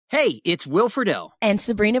Hey, it's Will Friedle. And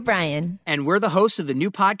Sabrina Bryan. And we're the hosts of the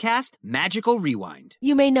new podcast, Magical Rewind.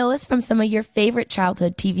 You may know us from some of your favorite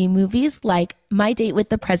childhood TV movies like My Date with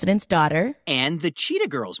the President's Daughter. And the Cheetah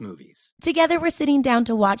Girls movies. Together, we're sitting down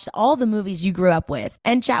to watch all the movies you grew up with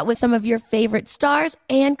and chat with some of your favorite stars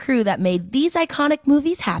and crew that made these iconic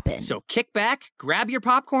movies happen. So kick back, grab your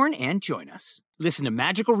popcorn, and join us. Listen to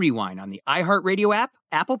Magical Rewind on the iHeartRadio app,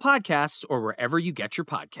 Apple Podcasts, or wherever you get your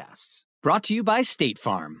podcasts. Brought to you by State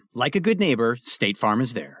Farm. Like a good neighbor, State Farm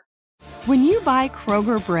is there. When you buy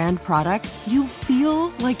Kroger brand products, you feel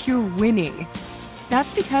like you're winning.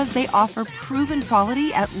 That's because they offer proven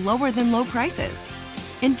quality at lower than low prices.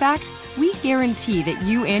 In fact, we guarantee that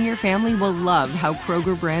you and your family will love how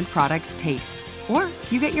Kroger brand products taste, or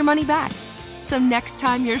you get your money back. So next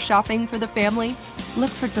time you're shopping for the family,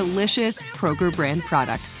 look for delicious Kroger brand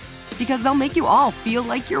products, because they'll make you all feel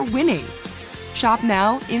like you're winning. Shop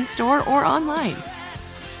now, in-store, or online.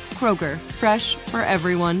 Kroger, fresh for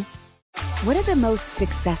everyone. What do the most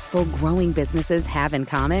successful growing businesses have in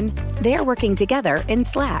common? They're working together in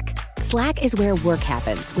Slack. Slack is where work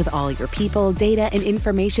happens with all your people, data, and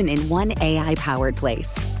information in one AI-powered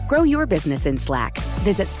place. Grow your business in Slack.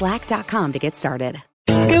 Visit slack.com to get started.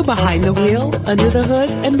 Go behind the wheel, under the hood,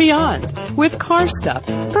 and beyond with Car Stuff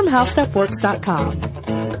from HowStuffWorks.com.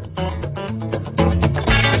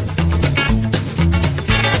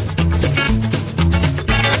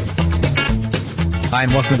 Hi,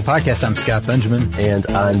 and welcome to the podcast. I'm Scott Benjamin. And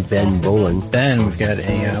I'm Ben Bolin. Ben, we've got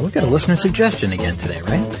a listener suggestion again today,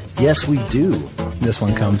 right? Yes, we do. This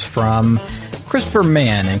one comes from Christopher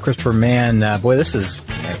Mann. And Christopher Mann, this is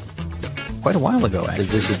quite a while ago, actually.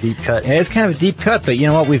 Is this a deep cut? Yeah, it's kind of a deep cut, but you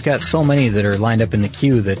know what? We've got so many that are lined up in the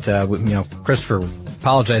queue that, Christopher,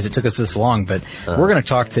 apologize it took us this long, but we're going to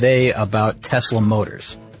talk today about Tesla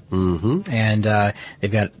Motors. Mm-hmm. And they've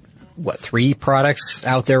got 3 products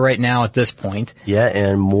out there right now at this point. Yeah,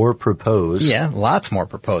 and more proposed. Yeah, lots more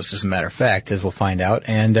proposed, as a matter of fact, as we'll find out.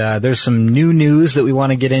 And there's some new news that we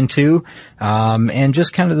want to get into, and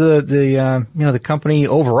just kind of the company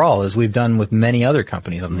overall, as we've done with many other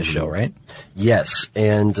companies on this show, right? Yes,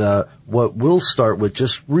 and what we'll start with,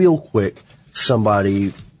 just real quick,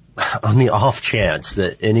 somebody on the off chance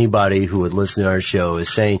that anybody who would listen to our show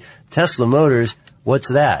is saying, Tesla Motors, what's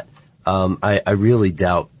that? I really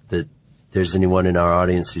doubt that there's anyone in our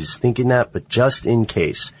audience who's thinking that, but just in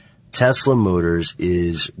case, Tesla Motors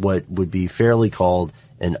is what would be fairly called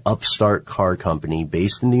an upstart car company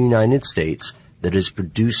based in the United States that is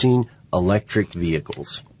producing electric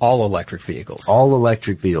vehicles. All electric vehicles. All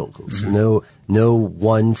electric vehicles. Mm-hmm. No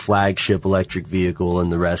one flagship electric vehicle and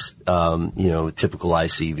the rest, typical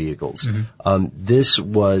IC vehicles. Mm-hmm. This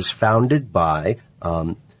was founded by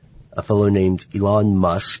a fellow named Elon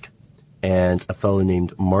Musk and a fellow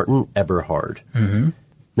named Martin Eberhard. Mm-hmm.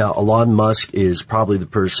 Now, Elon Musk is probably the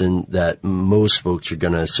person that most folks are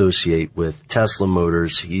going to associate with Tesla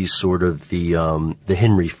Motors. He's sort of the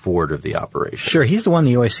Henry Ford of the operation. Sure, he's the one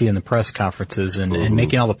that you always see in the press conferences and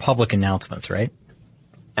making all the public announcements, right?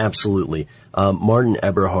 Absolutely. Martin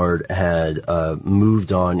Eberhard had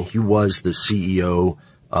moved on. He was the CEO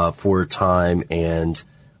for a time, and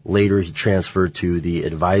later he transferred to the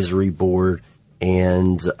advisory board.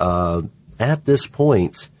 And at this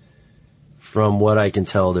point, from what I can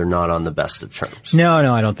tell, they're not on the best of terms. No,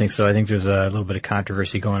 I don't think so. I think there's a little bit of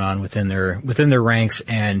controversy going on within their ranks,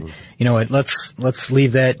 and you know what? Let's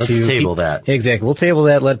leave that Let's to table that. Exactly, we'll table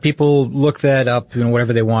that. Let people look that up,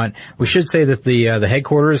 whatever they want. We should say that the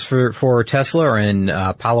headquarters for Tesla are in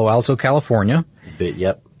Palo Alto, California.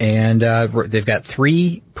 Yep. And they've got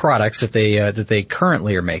 3 products that they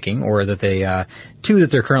currently are making, or that they 2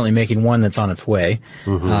 that they're currently making, 1 that's on its way.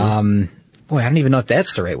 Mm-hmm. I don't even know if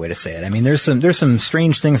that's the right way to say it. I mean, there's some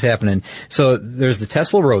strange things happening. So there's the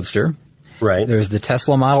Tesla Roadster, right? There's the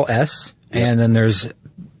Tesla Model S, yep. And then there's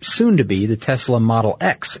soon to be the Tesla Model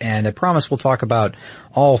X. And I promise we'll talk about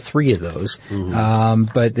all 3 of those. Mm-hmm.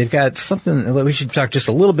 But they've got something. We should talk just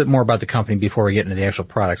a little bit more about the company before we get into the actual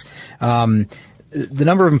products. The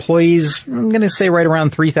number of employees, I'm going to say right around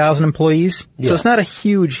 3,000 employees. Yeah. So it's not a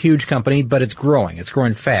huge company, but it's growing. It's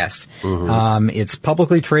growing fast. Mm-hmm. It's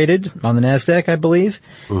publicly traded on the NASDAQ, I believe.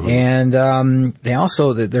 Mm-hmm. And they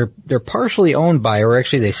also, they're partially owned by, or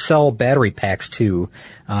actually they sell battery packs to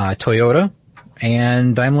Toyota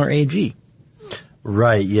and Daimler AG.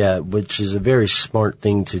 Right, yeah, which is a very smart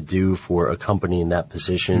thing to do for a company in that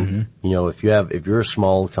position. Mm-hmm. You know, if you're a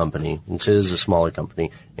small company, which is a smaller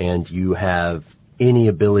company, and you have any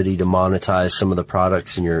ability to monetize some of the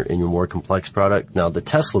products in your more complex product. Now, the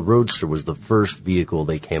Tesla Roadster was the first vehicle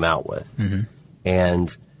they came out with. Mm-hmm.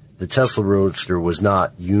 And the Tesla Roadster was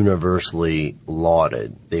not universally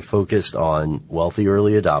lauded. They focused on wealthy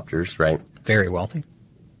early adopters, right? Very wealthy.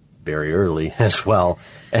 Very early as well,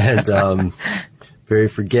 and very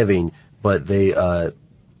forgiving. But they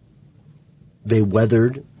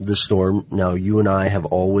weathered the storm. Now, you and I have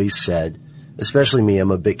always said, especially me,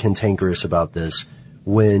 I'm a bit cantankerous about this.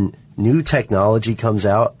 When new technology comes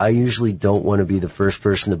out, I usually don't want to be the first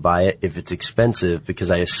person to buy it if it's expensive,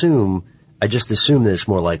 because I just assume that it's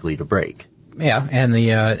more likely to break. Yeah, and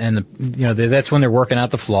that's when they're working out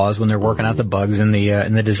the flaws, when they're working out the bugs in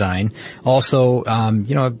the design. Also,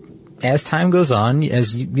 as time goes on,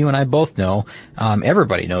 as you and I both know,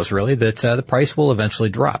 everybody knows really that the price will eventually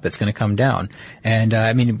drop. It's going to come down. And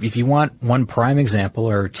if you want one prime example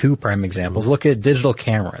or two prime examples, look at digital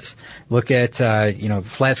cameras. Look at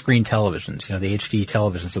flat screen televisions. The HD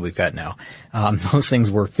televisions that we've got now. Those things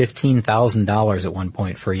were $15,000 at one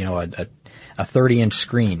point for a 30-inch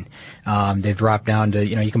screen. They've dropped down to,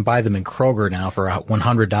 you can buy them in Kroger now for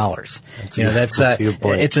 $100. That's a good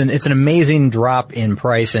point. It's an amazing drop in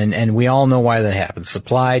price, and we all know why that happens.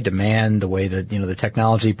 Supply, demand, the way that, the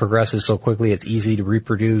technology progresses so quickly, it's easy to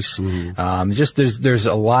reproduce. There's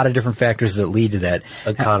a lot of different factors that lead to that.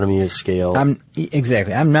 Economy of scale.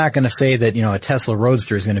 Exactly. I'm not going to say that, a Tesla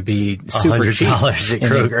Roadster is going to be super cheap. $100 at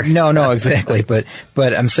Kroger. No, exactly. But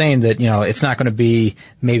I'm saying that, it's not going to be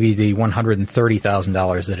maybe the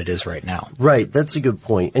 $130,000 that it is right now. Right. That's a good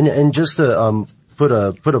point. And just to, put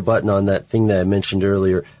a button on that thing that I mentioned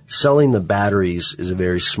earlier, selling the batteries is a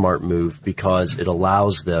very smart move because it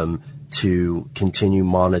allows them to continue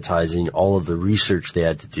monetizing all of the research they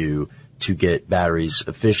had to do to get batteries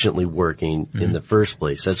efficiently working in the first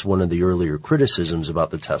place. That's one of the earlier criticisms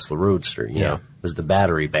about the Tesla Roadster, was the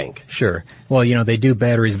battery bank. Sure. Well, they do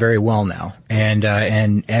batteries very well now. And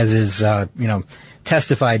as is,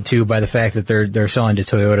 testified to by the fact that they're selling to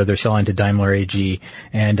Toyota, they're selling to Daimler AG,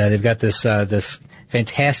 and they've got this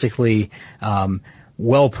fantastically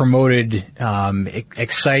well promoted,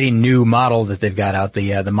 exciting new model that they've got out,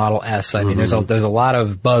 the Model S. I mean, there's a lot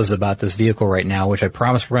of buzz about this vehicle right now, which I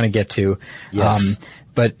promise we're going to get to. Yes.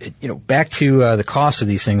 But back to the cost of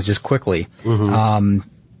these things just quickly.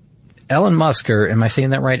 Elon Musk, or am I saying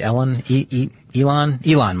that right? Elon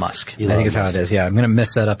Musk, I think is how it is. Yeah, I'm going to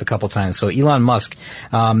mess that up a couple times. So Elon Musk,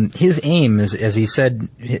 his aim is, as he said,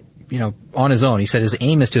 on his own, he said his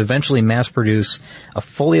aim is to eventually mass produce a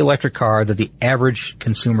fully electric car that the average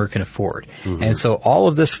consumer can afford. And so all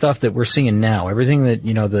of this stuff that we're seeing now, everything that,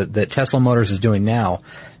 that Tesla Motors is doing now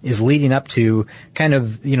is leading up to kind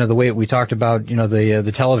of, the way we talked about, the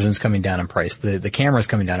televisions coming down in price, the cameras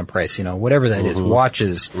coming down in price, whatever that is,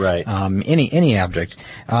 watches, right. Any object.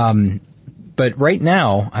 But right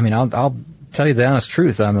now, I'll tell you the honest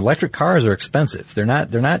truth. Electric cars are expensive. They're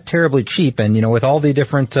not terribly cheap. And, with all the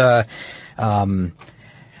different,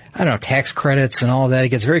 tax credits and all of that, it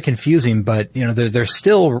gets very confusing, but, they're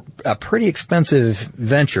still a pretty expensive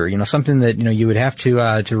venture, something that, you would have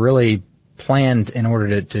to really plan in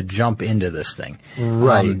order to jump into this thing.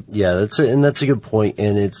 Right. Yeah, that's a good point,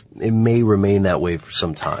 and it may remain that way for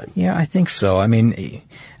some time. Yeah, I think so.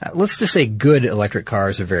 Let's just say good electric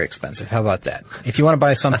cars are very expensive. How about that? If you want to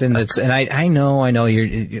buy something that's, and I know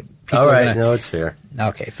you're all right. No, it's fair.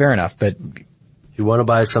 Okay, fair enough. But if you want to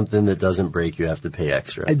buy something that doesn't break, you have to pay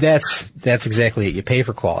extra. That's exactly it. You pay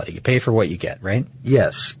for quality. You pay for what you get, right?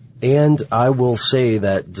 Yes. And I will say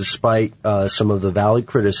that despite some of the valid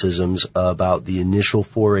criticisms about the initial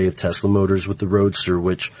foray of Tesla Motors with the Roadster,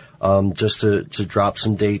 which just to drop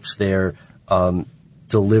some dates there,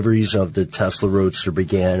 deliveries of the Tesla Roadster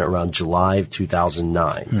began around July of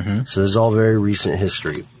 2009. So this is all very recent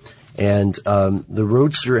history. And the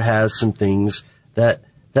Roadster has some things that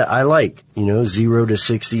I like. 0 to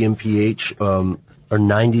 60 mph or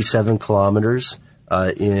 97 kilometers.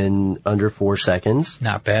 In under 4 seconds.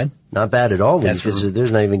 Not bad. Not bad at all, because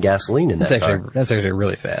there's not even gasoline in that car. That's actually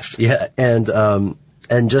really fast. Yeah, and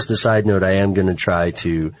just a side note, I am going to try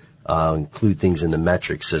to include things in the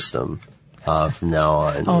metric system from now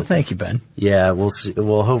on. Oh, thank you, Ben. Yeah, we'll see.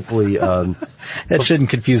 Well, hopefully that shouldn't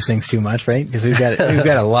confuse things too much, right? Because we've got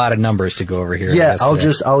a lot of numbers to go over here. Yeah,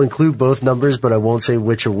 I'll include both numbers, but I won't say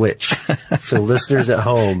which are which. So listeners at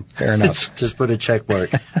home, fair enough. Just put a check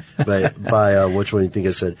mark by which one you think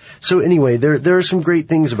I said. So anyway, there are some great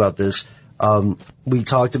things about this. We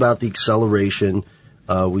talked about the acceleration.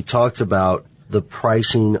 We talked about the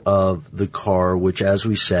pricing of the car, which, as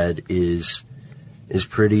we said, is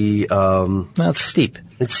pretty well, it's steep.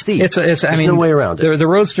 It's steep. There's no way around it. The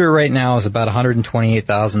Roadster right now is about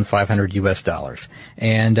 $128,500 US.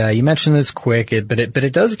 And, you mentioned it's quick, but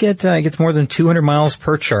it does gets more than 200 miles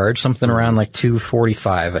per charge, something around like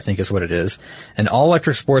 245, I think is what it is. An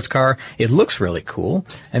all-electric sports car. It looks really cool.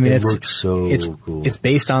 I mean, it looks so cool. It's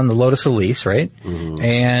based on the Lotus Elise, right? Mm-hmm.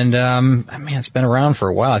 And, it's been around for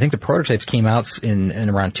a while. I think the prototypes came out in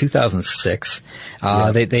around 2006.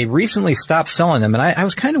 They recently stopped selling them, and I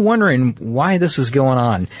was kind of wondering why this was going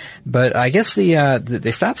on. But I guess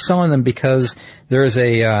they stopped selling them because there's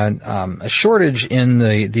a shortage in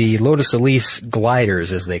the Lotus Elise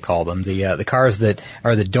gliders, as they call them, the cars that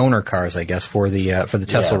are the donor cars, I guess, for the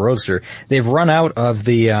Tesla Roadster. They've run out of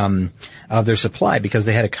of their supply because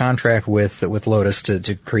they had a contract with Lotus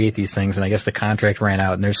to create these things, and I guess the contract ran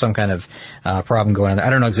out, and there's some kind of problem going on. I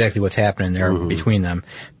don't know exactly what's happening there between them,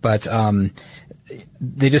 but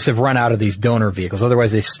they just have run out of these donor vehicles.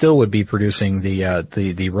 Otherwise, they still would be producing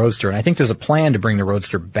the Roadster. And I think there's a plan to bring the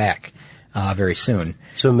Roadster back very soon.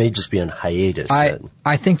 So it may just be on hiatus.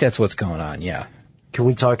 I think that's what's going on. Yeah. Can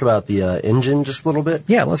we talk about the engine just a little bit?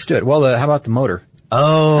 Yeah, let's do it. Well, how about the motor?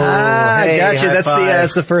 Oh, hey, I got you.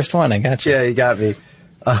 That's the first one. I got you. Yeah, you got me.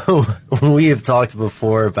 We have talked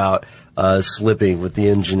before about slipping with the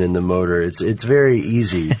engine and the motor. It's very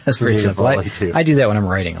easy. That's very simple. I do that when I'm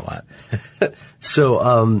writing a lot.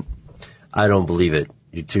 So, I don't believe it.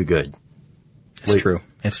 You're too good. It's true.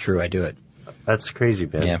 It's true. I do it. That's crazy,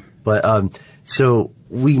 man. Yeah. But, so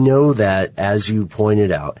we know that, as you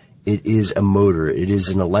pointed out, it is a motor. It is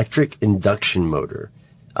an electric induction motor.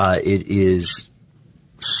 It is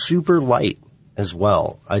super light as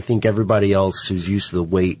well. I think everybody else who's used to the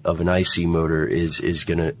weight of an IC motor is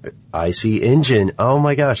gonna, IC engine. Oh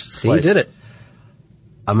my gosh. See, you did it.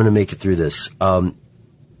 I'm gonna make it through this.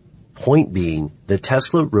 Point being, the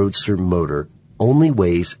Tesla Roadster motor only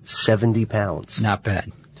weighs 70 pounds. Not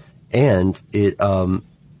bad. And its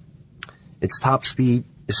top speed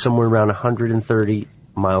is somewhere around 130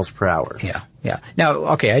 miles per hour. Yeah, yeah. Now,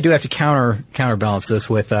 okay, I do have to counterbalance this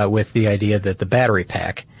with the idea that the battery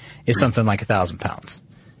pack is something like 1,000 pounds.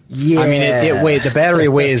 Yeah. I mean, the battery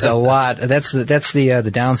weighs a lot. That's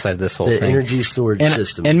the downside of this whole thing. The energy storage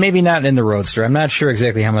system. And maybe not in the Roadster. I'm not sure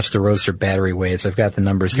exactly how much the Roadster battery weighs. I've got the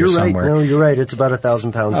numbers here somewhere. No, you're right. It's about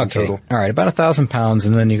 1,000 pounds in total. All right. About 1,000 pounds.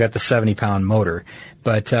 And then you got the 70-pound motor.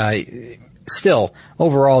 But, still,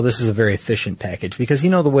 overall, this is a very efficient package because you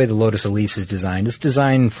know the way the Lotus Elise is designed. It's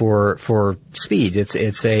designed for speed. It's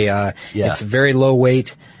very low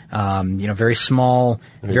weight. Very small,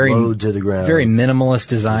 very low to the ground, very minimalist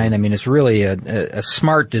design. I mean, it's really a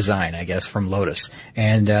smart design, I guess, from Lotus.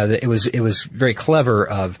 And, it was very clever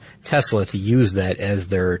of Tesla to use that as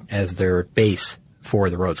their base for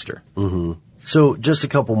the Roadster. Mm-hmm. So just a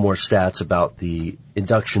couple more stats about the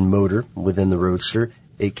induction motor within the Roadster.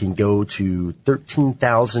 It can go to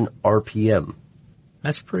 13,000 RPM.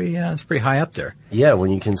 That's pretty high up there. Yeah,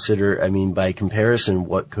 when you consider, by comparison,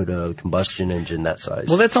 what could a combustion engine that size?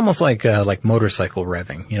 Well, that's almost like motorcycle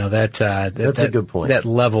revving. You know, that's a good point. That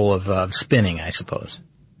level of spinning, I suppose.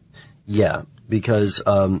 Yeah, because,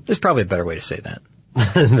 there's probably a better way to say that.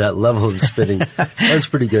 That level of spinning. That's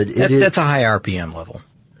pretty good. That's a high RPM level.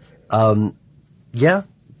 Yeah.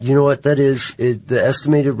 You know what that is? The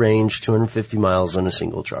estimated range, 250 miles on a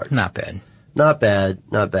single charge. Not bad. Not bad.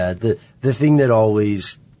 The thing that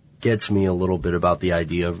always gets me a little bit about the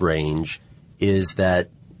idea of range is that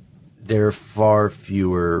there are far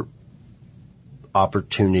fewer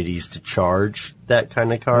opportunities to charge that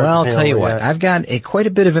kind of car. Well, I'll tell you what. I've got quite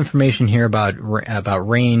a bit of information here about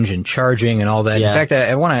range and charging and all that. Yeah. In fact,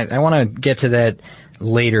 I want to get to that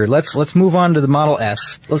later. Let's move on to the Model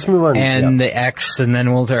S. Let's move on. And the X, and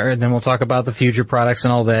then we'll talk about the future products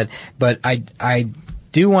and all that. But I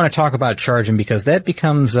do want to talk about charging because that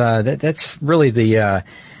becomes that's really the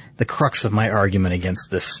crux of my argument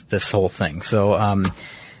against this whole thing. So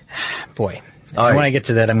boy. When I get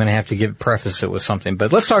to that, I'm going to have to preface it with something.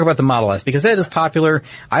 But let's talk about the Model S because that is popular.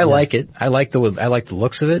 I like it. I like the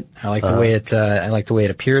looks of it. I like the way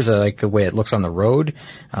it appears. I like the way it looks on the road.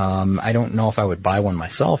 I don't know if I would buy one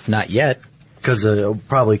myself. Not yet.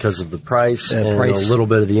 Probably because of the price and a little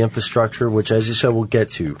bit of the infrastructure, which, as you said, we'll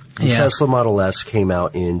get to. The Tesla Model S came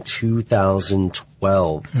out in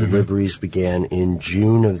 2012. Mm-hmm. Deliveries began in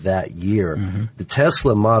June of that year. Mm-hmm. The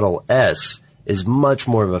Tesla Model S is much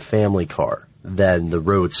more of a family car than the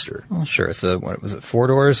Roadster. Well, sure. It's what was it, 4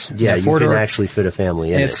 doors? Yeah, you can actually fit a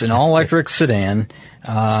family in it. It's an all-electric sedan.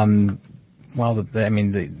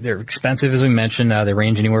 they're expensive, as we mentioned. They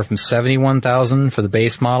range anywhere from $71,000 for the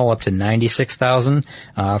base model up to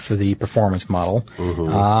 $96,000 for the performance model.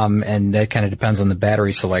 And that kind of depends on the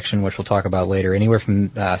battery selection, which we'll talk about later. Anywhere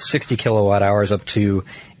from 60 kilowatt hours up to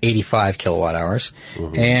 85 kilowatt hours.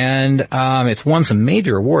 And it's won some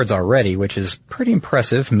major awards already, which is pretty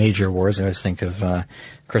impressive. Major awards. I always think of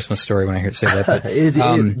Christmas Story when I hear it say that. But,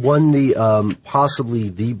 it won the possibly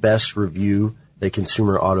the best review the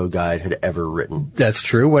Consumer Auto Guide had ever written. That's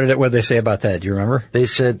true. What did they say about that? Do you remember? They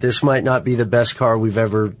said this might not be the best car we've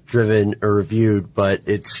ever driven or reviewed, but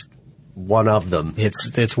it's one of them.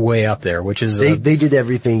 It's way up there, which is they did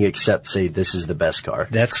everything except say this is the best car.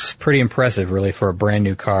 That's pretty impressive, really, for a brand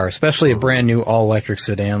new car, especially a brand new all electric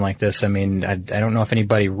sedan like this. I mean, I don't know if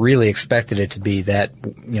anybody really expected it to be that,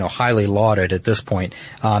 highly lauded at this point.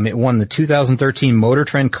 It won the 2013 Motor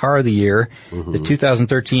Trend Car of the Year, the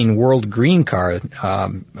 2013 World Green Car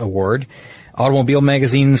Award, Automobile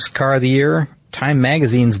Magazine's Car of the Year, Time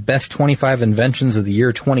Magazine's Best 25 Inventions of the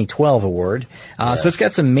Year 2012 award. So it's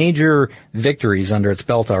got some major victories under its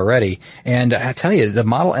belt already. And I tell you, the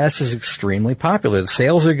Model S is extremely popular. The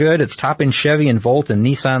sales are good. It's topping Chevy and Volt and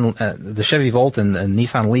Nissan, the Chevy Volt and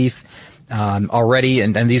Nissan Leaf. Already,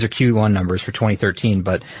 and these are Q1 numbers for 2013,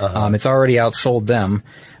 but it's already outsold them.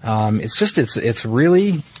 It's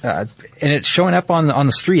really, and it's showing up on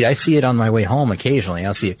the street. I see it on my way home occasionally.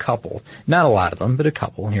 I'll see a couple, not a lot of them, but a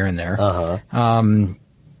couple here and there.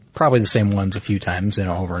 Probably the same ones a few times,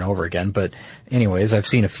 over and over again. But anyways, I've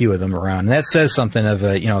seen a few of them around, and that says something of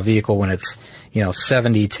a vehicle when it's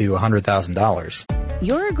 $70,000 to $100,000.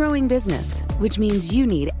 You're a growing business, which means you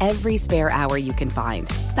need every spare hour you can find.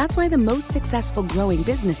 That's why the most successful growing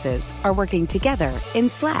businesses are working together in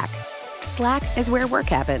Slack. Slack is where work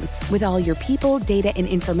happens, with all your people, data, and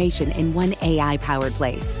information in one AI-powered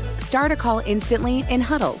place. Start a call instantly in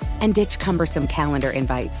huddles and ditch cumbersome calendar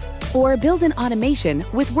invites. Or build an automation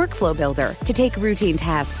with Workflow Builder to take routine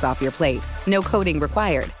tasks off your plate. No coding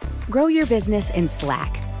required. Grow your business in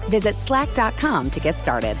Slack. Visit slack.com to get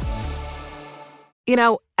started.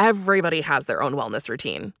 Everybody has their own wellness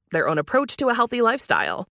routine, their own approach to a healthy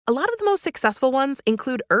lifestyle. A lot of the most successful ones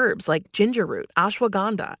include herbs like ginger root,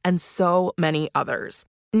 ashwagandha, and so many others.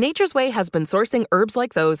 Nature's Way has been sourcing herbs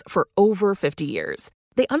like those for over 50 years.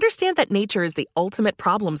 They understand that nature is the ultimate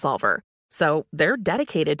problem solver, so they're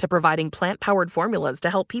dedicated to providing plant-powered formulas to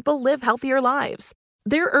help people live healthier lives.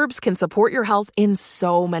 Their herbs can support your health in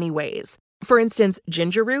so many ways. For instance,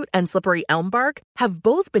 ginger root and slippery elm bark have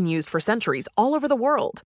both been used for centuries all over the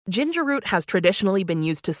world. Ginger root has traditionally been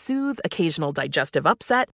used to soothe occasional digestive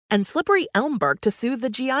upset, and slippery elm bark to soothe the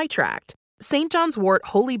GI tract. St. John's wort,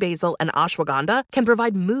 holy basil, and ashwagandha can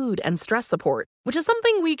provide mood and stress support, which is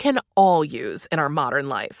something we can all use in our modern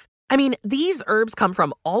life. I mean, these herbs come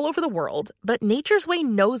from all over the world, but Nature's Way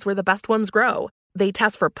knows where the best ones grow. They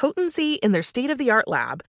test for potency in their state-of-the-art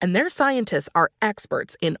lab, and their scientists are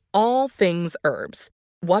experts in all things herbs.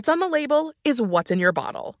 What's on the label is what's in your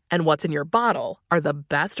bottle, and what's in your bottle are the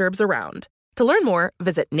best herbs around. To learn more,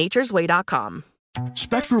 visit naturesway.com.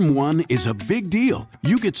 Spectrum One is a big deal.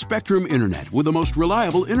 You get Spectrum Internet with the most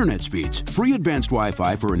reliable internet speeds, free advanced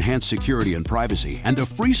Wi-Fi for enhanced security and privacy, and a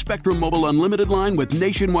free Spectrum Mobile Unlimited line with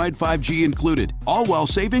nationwide 5G included, all while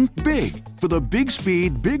saving big. For the big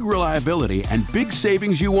speed, big reliability, and big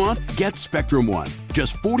savings you want, get Spectrum One.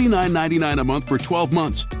 Just $49.99 a month for 12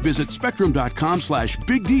 months. Visit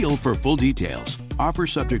spectrum.com/big deal for full details. Offer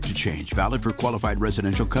subject to change. Valid for qualified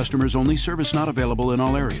residential customers only. Service not available in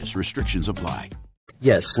all areas. Restrictions apply.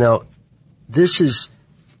 Yes. Now,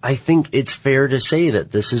 I think it's fair to say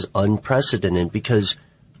that this is unprecedented because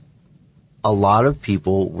a lot of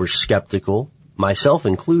people were skeptical, myself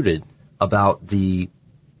included, about the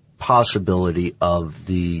possibility of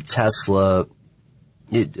the Tesla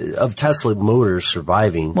Motors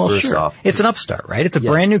surviving. Well, first off, it's an upstart, right? It's a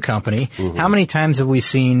brand new company. How many times have we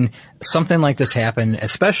seen something like this happen,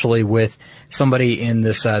 especially with somebody in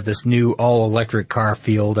this new all electric car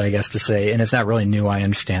field, I guess to say, and it's not really new, I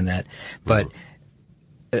understand that, but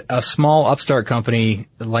a small upstart company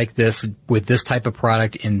like this with this type of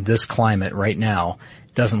product in this climate right now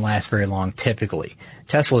doesn't last very long typically.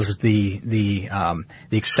 Tesla's the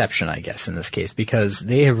exception, I guess, in this case, because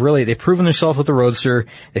they've proven themselves with the Roadster.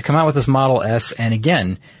 They've come out with this Model S, and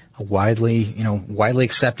again, a widely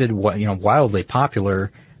accepted, wildly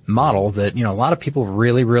popular model that, a lot of people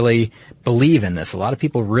really, really believe in this. A lot of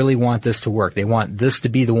people really want this to work. They want this to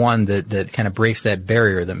be the one that kind of breaks that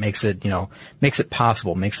barrier, that makes it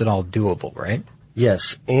possible, makes it all doable, right?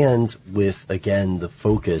 Yes, and with, again, the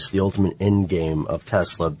focus, the ultimate end game of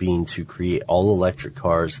Tesla being to create all-electric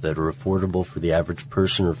cars that are affordable for the average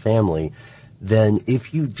person or family, then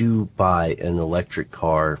if you do buy an electric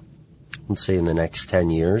car, let's say in the next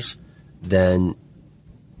 10 years, then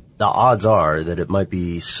the odds are that it might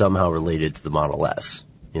be somehow related to the Model S,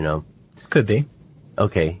 you know? Could be.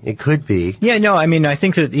 Okay, it could be. Yeah, no, I mean, I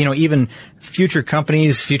think that, even future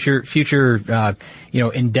companies, future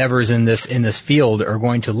endeavors in this field are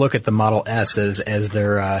going to look at the Model S as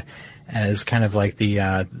their, as kind of like the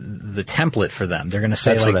template for them. They're going to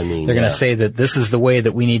say, That's what I mean, they're going to say that this is the way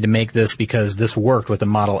that we need to make this because this worked with the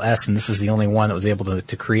Model S, and this is the only one that was able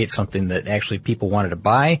to create something that actually people wanted to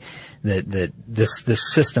buy, that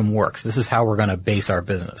this system works. This is how we're going to base our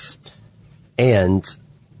business. And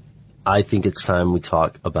I think it's time we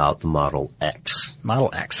talk about the Model X. Model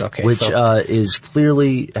X, okay. Which is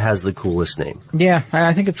clearly has the coolest name. Yeah,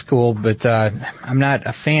 I think it's cool, but I'm not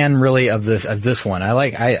a fan really of this one.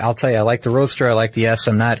 I'll tell you, I like the Roadster, I like the S.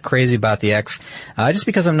 I'm not crazy about the X, just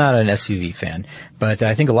because I'm not an SUV fan. But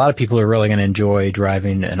I think a lot of people are really going to enjoy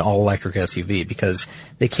driving an all-electric SUV because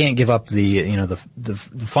they can't give up the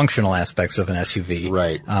functional aspects of an SUV.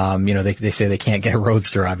 Right. They say they can't get a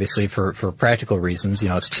Roadster, obviously, for practical reasons.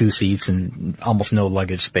 It's 2 seats and almost no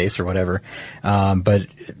luggage space or whatever. But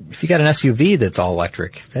if you got an SUV that's all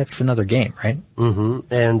electric, that's another game, right?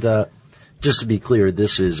 Mm-hmm. And just to be clear,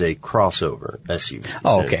 this is a crossover SUV.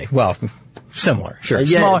 Oh, okay. Well, similar. Sure.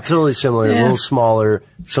 Yeah, smaller. Totally similar. Yeah. A little smaller,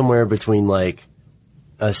 somewhere between like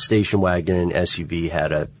a station wagon and SUV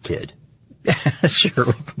had a kid. Sure,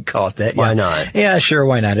 we can call it that. Why not? Yeah, sure,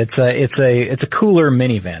 why not? It's a cooler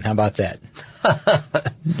minivan. How about that?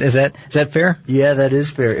 Is that fair? Yeah, that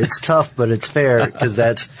is fair. It's tough, but it's fair because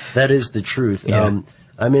that is the truth. Yeah.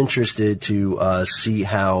 I'm interested to see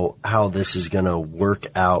how this is going to work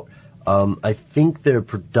out. I think their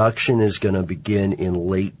production is going to begin in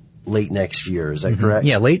late next year. Is that correct?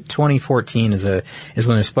 Yeah, late 2014 is when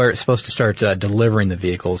they're supposed to start delivering the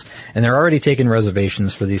vehicles, and they're already taking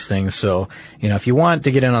reservations for these things. So, if you want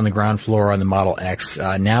to get in on the ground floor on the Model X,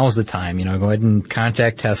 now is the time. Go ahead and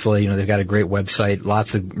contact Tesla. They've got a great website,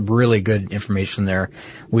 lots of really good information there.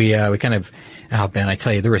 We kind of. Oh, Ben, I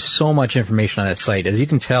tell you, there is so much information on that site. As you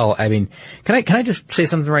can tell, I mean, can I just say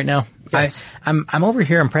something right now? Yes. I'm over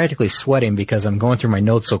here, I'm practically sweating because I'm going through my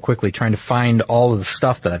notes so quickly trying to find all of the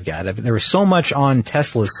stuff that I've got. There was so much on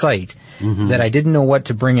Tesla's site that I didn't know what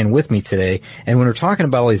to bring in with me today. And when we're talking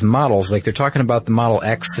about all these models, like they're talking about the Model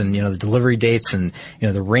X and, the delivery dates and,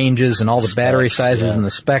 the ranges and all the battery sizes and the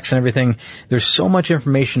specs and everything, there's so much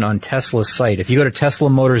information on Tesla's site. If you go to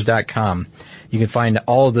teslamotors.com, you can find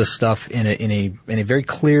all of this stuff in a very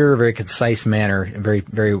clear, very concise manner, very,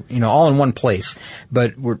 very, all in one place.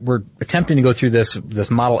 But we're attempting to go through this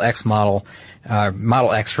Model X Model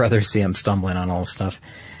X rather. See, I'm stumbling on all this stuff.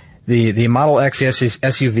 The Model X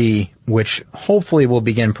SUV, which hopefully will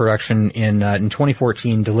begin production in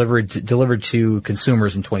 2014, delivered to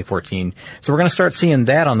consumers in 2014. So we're going to start seeing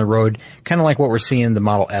that on the road, kind of like what we're seeing the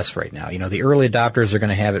Model S right now. The early adopters are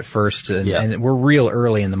going to have it first, and we're real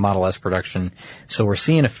early in the Model S production. So we're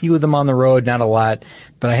seeing a few of them on the road, not a lot,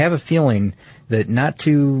 but I have a feeling that not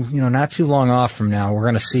too long off from now, we're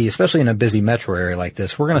going to see, especially in a busy metro area like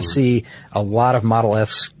this, we're going to see a lot of Model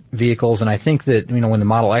S vehicles, and I think that, when the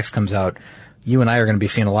Model X comes out, you and I are going to be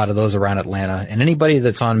seeing a lot of those around Atlanta, and anybody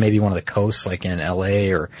that's on maybe one of the coasts, like in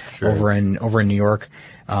LA or over in New York,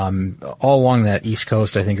 all along that East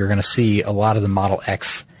Coast, I think you're going to see a lot of the Model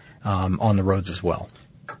X, on the roads as well.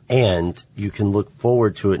 And you can look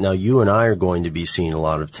forward to it. Now, you and I are going to be seeing a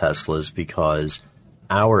lot of Teslas because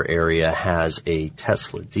our area has a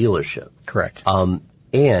Tesla dealership. Correct.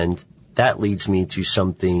 And that leads me to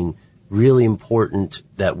something really important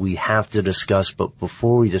that we have to discuss. But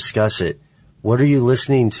before we discuss it, what are you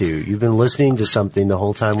listening to? You've been listening to something the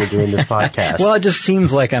whole time we're doing this podcast. Well, it just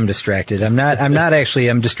seems like I'm distracted. I'm not actually,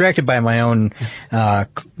 I'm distracted by my own,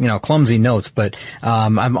 clumsy notes, but,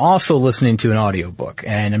 I'm also listening to an audiobook,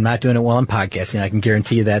 and I'm not doing it while I'm podcasting. I can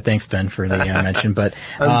guarantee you that. Thanks, Ben, for the mention, but,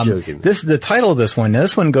 I'm joking. The title of this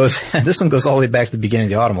one goes all the way back to the beginning of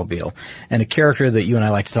the automobile, and a character that you and I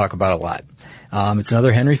like to talk about a lot. It's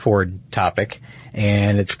another Henry Ford topic,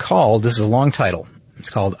 and this is a long title. It's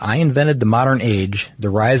called I Invented the Modern Age, The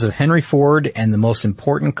Rise of Henry Ford and the Most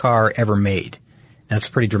Important Car Ever Made. That's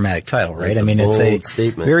a pretty dramatic title, right? It's a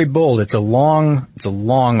statement. Very bold. It's a long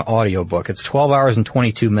audio book. It's 12 hours and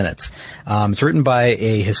 22 minutes. It's written by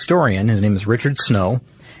a historian. His name is Richard Snow.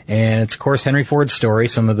 And it's, of course, Henry Ford's story,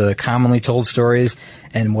 some of the commonly told stories.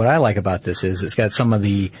 And what I like about this is it's got some of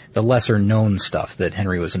the lesser known stuff that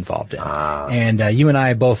Henry was involved in. And you and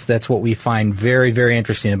I both, that's what we find very, very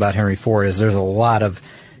interesting about Henry Ford is there's a lot of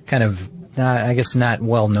kind of I guess not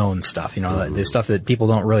well-known stuff, the stuff that people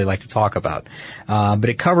don't really like to talk about. But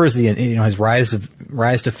it covers his rise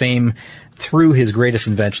to fame through his greatest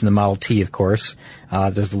invention, the Model T, of course.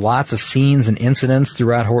 There's lots of scenes and incidents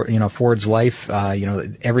throughout, Ford's life.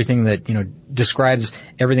 Everything that, describes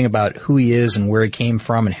everything about who he is and where he came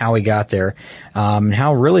from and how he got there. And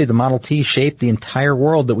how really the Model T shaped the entire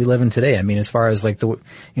world that we live in today. I mean, as far as like the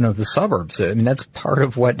suburbs. I mean, that's part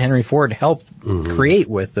of what Henry Ford helped create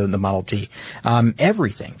with the Model T.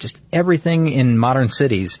 Everything in modern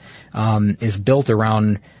cities, is built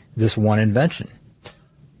around this one invention.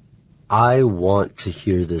 I want to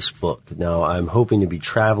hear this book. Now, I'm hoping to be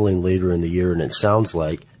traveling later in the year, and it sounds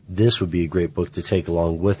like this would be a great book to take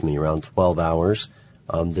along with me, around 12 hours.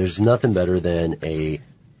 There's nothing better than a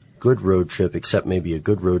good road trip, except maybe a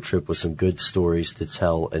good road trip with some good stories to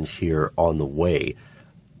tell and hear on the way.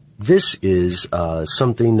 This is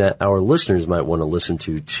something that our listeners might want to listen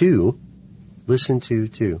to, too.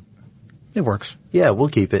 It works. Yeah, we'll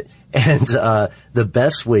keep it. And the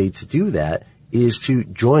best way to do that is to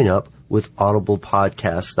join up with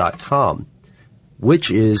audiblepodcast.com,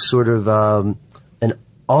 which is sort of an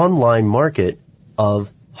online market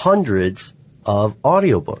of hundreds of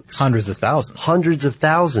audiobooks. Hundreds of thousands. Hundreds of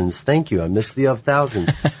thousands. Thank you. I missed the of thousands.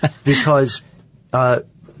 Because,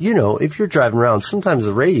 if you're driving around, sometimes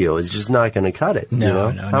the radio is just not going to cut it. No.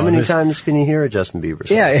 How many times can you hear a Justin Bieber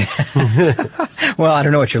song? Yeah. Well, I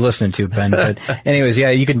don't know what you're listening to, Ben, but anyways, yeah,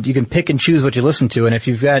 you can pick and choose what you listen to. And if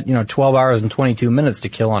you've got, 12 hours and 22 minutes to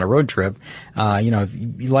kill on a road trip, if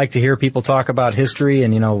you like to hear people talk about history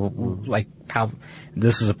and, like how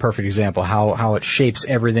this is a perfect example, how it shapes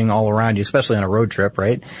everything all around you, especially on a road trip,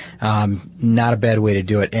 right? Not a bad way to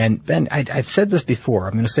do it. And Ben, I've said this before.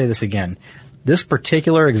 I'm going to say this again. This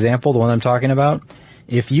particular example, the one I'm talking about,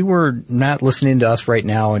 if you were not listening to us right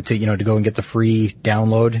now and to go and get the free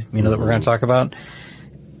download, that we're going to talk about,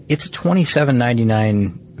 it's a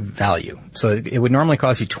 $27.99 value. So it would normally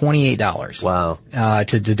cost you $28. Wow.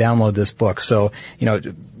 To download this book. So,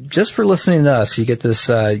 just for listening to us, you get this,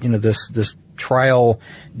 this trial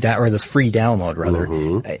or this free download rather.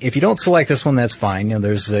 If you don't select this one, that's fine.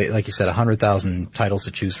 There's like you said, 100,000 titles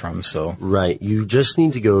to choose from. So right, you just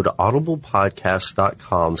need to go to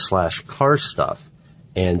audiblepodcast.com/carstuff,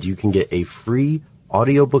 and you can get a free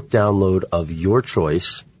audiobook download of your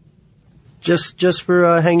choice. Just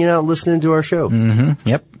for hanging out, and listening to our show.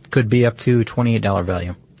 Yep, could be up to $28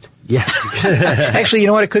 value. Yeah. Actually, you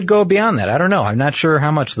know what? It could go beyond that. I don't know. I'm not sure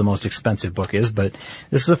how much the most expensive book is, but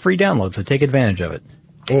this is a free download, so take advantage of it.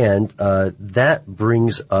 And that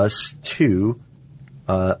brings us to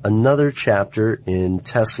another chapter in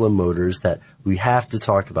Tesla Motors that we have to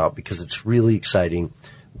talk about because it's really exciting.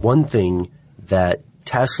 One thing that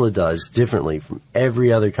Tesla does differently from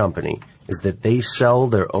every other company is that they sell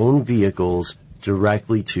their own vehicles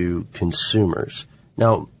directly to consumers.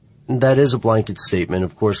 Now, that is a blanket statement.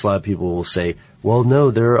 Of course, a lot of people will say, well, no,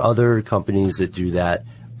 there are other companies that do that,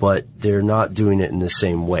 but they're not doing it in the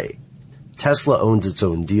same way. Tesla owns its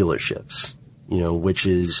own dealerships, which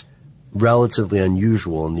is relatively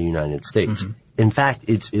unusual in the United States. In fact,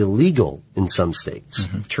 it's illegal in some states.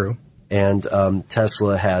 True. And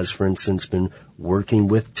Tesla has, for instance, been working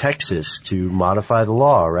with Texas to modify the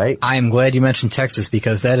law, right? I am glad you mentioned Texas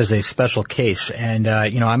because that is a special case. And, I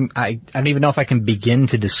don't even know if I can begin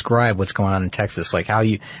to describe what's going on in Texas, like how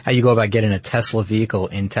you go about getting a Tesla vehicle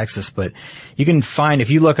in Texas. But you can find, if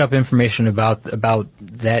you look up information about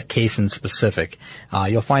that case in specific,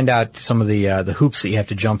 you'll find out some of the hoops that you have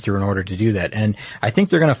to jump through in order to do that. And I think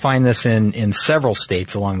they're going to find this in several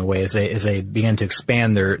states along the way as they begin to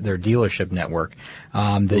expand their dealership network.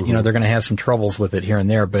 That, they're going to have some troubles with it here and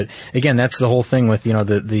there. But again, that's the whole thing with,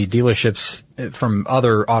 the dealerships from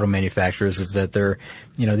other auto manufacturers is that they're,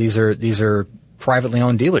 these are privately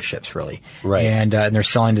owned dealerships really. Right. And they're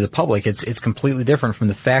selling to the public. It's completely different from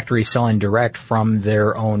the factory selling direct from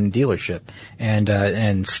their own dealership.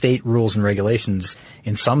 And state rules and regulations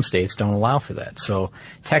in some states don't allow for that. So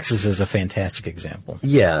Texas is a fantastic example.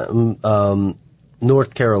 Yeah.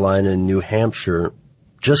 North Carolina and New Hampshire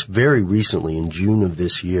just very recently, in June of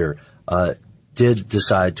this year, did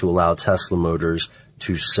decide to allow Tesla Motors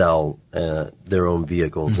to sell their own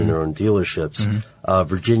vehicles in their own dealerships.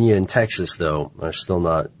 Virginia and Texas, though, are still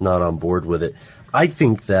not on board with it. I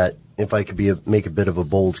think that, if I could make a bit of a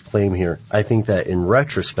bold claim here, I think that in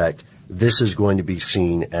retrospect, this is going to be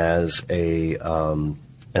seen as an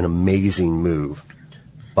amazing move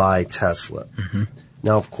by Tesla.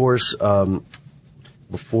 Now, of course,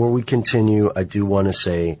 before we continue, I do want to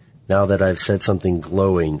say, now that I've said something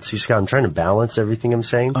glowing, see, Scott, I'm trying to balance everything I'm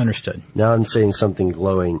saying. Understood. Now I'm saying something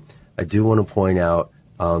glowing. I do want to point out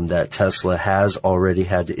that Tesla has already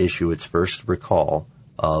had to issue its first recall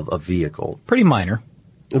of a vehicle. Pretty minor.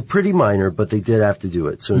 Pretty minor, but they did have to do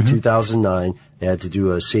it. So in 2009, they had to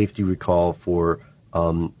do a safety recall for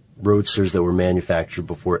roadsters that were manufactured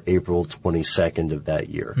before April 22nd of that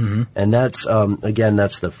year. And that's, again,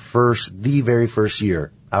 that's the very first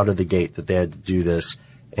year out of the gate that they had to do this.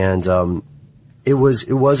 And it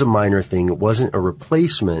was a minor thing. It wasn't a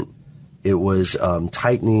replacement. It was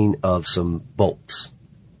tightening of some bolts.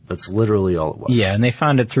 That's literally all it was. Yeah, and they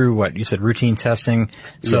found it through what you said, routine testing.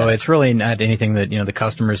 So it's really not anything that, the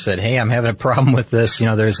customers said, hey, I'm having a problem with this.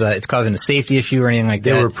 It's causing a safety issue or anything like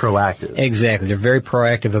that. They were proactive. Exactly. They're very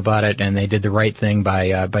proactive about it, and they did the right thing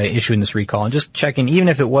by issuing this recall and just checking, even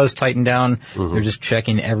if it was tightened down, they're just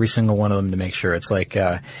checking every single one of them to make sure. It's like,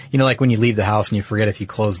 like when you leave the house and you forget if you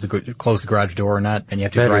close the garage door or not, and you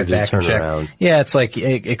have to drive back and check. Around. Yeah, it's like,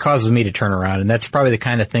 it causes me to turn around, and that's probably the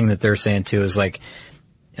kind of thing that they're saying too, is like,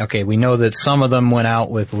 okay, we know that some of them went out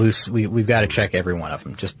with loose. We've got to check every one of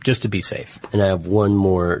them just to be safe. And I have one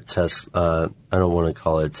more I don't want to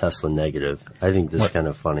call it Tesla negative. I think this is kind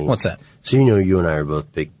of funny. What's that? So you and I are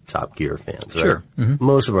both big Top Gear fans, right? Sure.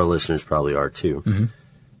 Most of our listeners probably are too.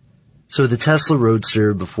 So the Tesla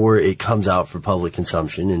Roadster, before it comes out for public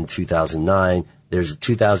consumption in 2009, there's a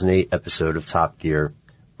 2008 episode of Top Gear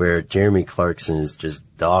where Jeremy Clarkson is just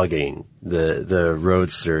dogging the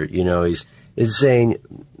Roadster. It's saying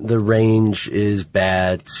the range is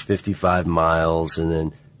bad, it's 55 miles, and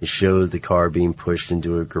then it shows the car being pushed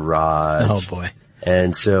into a garage. Oh, boy.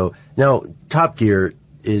 And so, now, Top Gear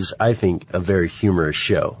is, I think, a very humorous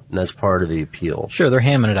show, and that's part of the appeal. Sure, they're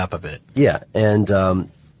hamming it up a bit. Yeah, and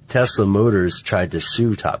Tesla Motors tried to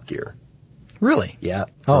sue Top Gear. Really? Yeah,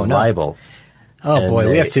 for no. libel. Oh, boy,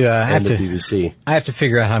 we have to, the BBC. I have to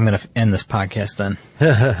figure out how I'm going to end this podcast then.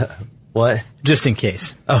 What? Just in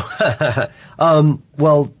case.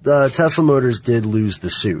 Well, Tesla Motors did lose the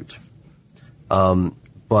suit.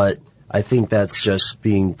 But I think that's just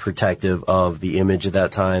being protective of the image at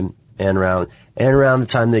that time and around the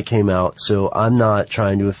time they came out. So I'm not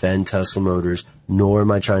trying to offend Tesla Motors, nor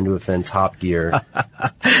am I trying to offend Top Gear.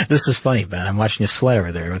 This is funny, Ben. I'm watching you sweat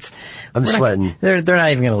over there. I'm sweating. They're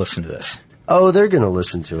not even going to listen to this. Oh, they're going to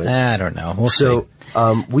listen to it. I don't know. We'll see.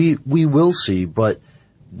 We will see, but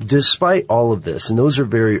despite all of this, and those are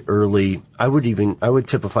very early, I would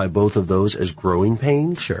typify both of those as growing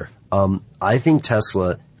pains. Sure. I think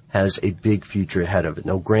Tesla has a big future ahead of it.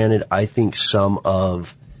 Now, granted, I think some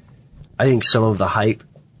of the hype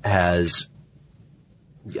has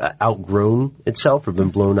outgrown itself or been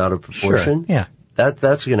blown out of proportion. Sure. Yeah.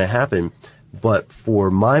 That's going to happen. But for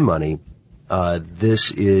my money,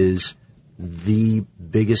 this is the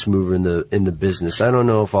biggest mover in the business. I don't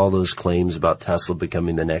know if all those claims about Tesla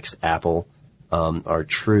becoming the next Apple are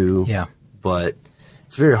true. Yeah. But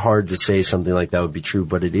it's very hard to say something like that would be true.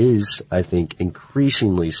 But it is, I think,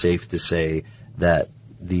 increasingly safe to say that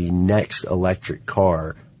the next electric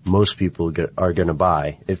car most people are going to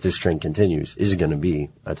buy, if this trend continues, is going to be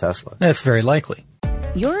a Tesla. That's very likely.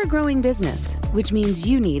 You're a growing business, which means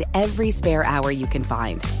you need every spare hour you can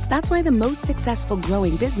find. That's why the most successful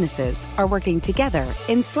growing businesses are working together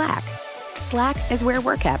in Slack. Slack is where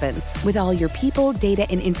work happens, with all your people, data,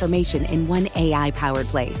 and information in one AI-powered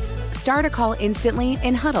place. Start a call instantly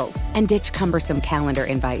in huddles and ditch cumbersome calendar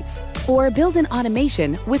invites. Or build an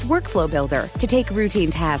automation with Workflow Builder to take routine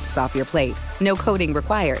tasks off your plate. No coding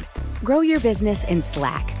required. Grow your business in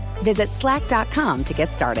Slack. Visit slack.com to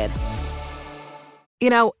get started.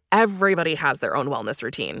 Everybody has their own wellness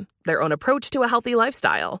routine, their own approach to a healthy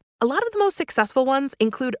lifestyle. A lot of the most successful ones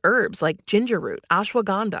include herbs like ginger root,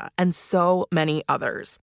 ashwagandha, and so many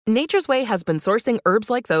others. Nature's Way has been sourcing herbs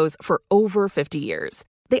like those for over 50 years.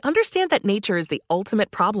 They understand that nature is the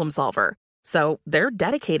ultimate problem solver, so they're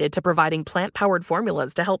dedicated to providing plant-powered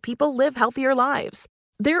formulas to help people live healthier lives.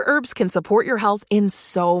 Their herbs can support your health in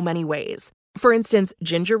so many ways. For instance,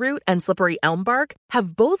 ginger root and slippery elm bark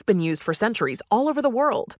have both been used for centuries all over the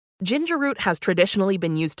world. Ginger root has traditionally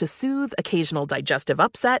been used to soothe occasional digestive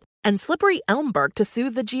upset, and slippery elm bark to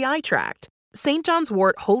soothe the GI tract. St. John's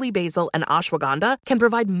wort, holy basil, and ashwagandha can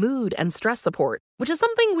provide mood and stress support, which is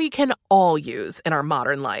something we can all use in our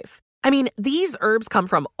modern life. I mean, these herbs come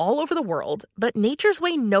from all over the world, but Nature's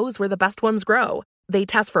Way knows where the best ones grow. They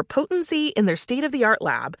test for potency in their state-of-the-art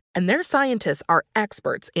lab, and their scientists are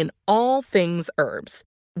experts in all things herbs.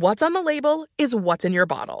 What's on the label is what's in your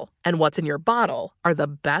bottle, and what's in your bottle are the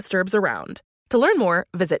best herbs around. To learn more,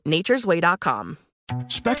 visit naturesway.com.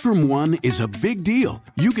 Spectrum One is a big deal.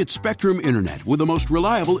 You get Spectrum Internet with the most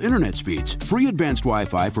reliable internet speeds, free advanced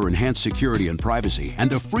Wi-Fi for enhanced security and privacy,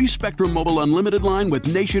 and a free Spectrum Mobile Unlimited line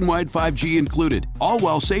with nationwide 5G included, all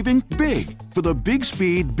while saving big. For the big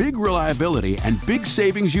speed, big reliability, and big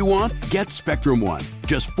savings you want, get Spectrum One.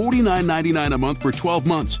 Just $49.99 a month for 12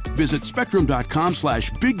 months. Visit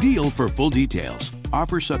spectrum.com/big deal for full details.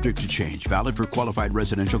 Offer subject to change. Valid for qualified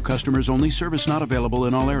residential customers only. Service not available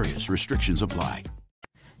in all areas. Restrictions apply.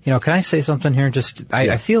 You know, can I say something here?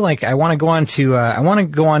 I feel like I want to go on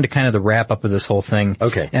to kind of the wrap up of this whole thing.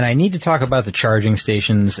 Okay. And I need to talk about the charging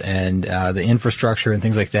stations and the infrastructure and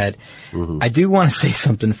things like that. Mm-hmm. I do want to say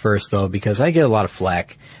something first, though, because I get a lot of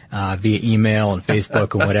flack via email and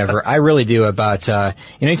Facebook and whatever. I really do about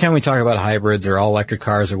anytime we talk about hybrids or all electric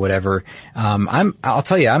cars or whatever. I'll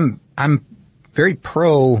tell you, I'm very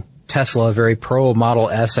pro Tesla, very pro Model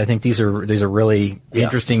S. I think these are really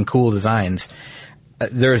interesting, cool designs.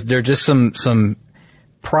 There are just some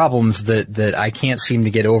problems that I can't seem to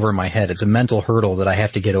get over in my head. It's a mental hurdle that I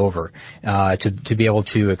have to get over, to be able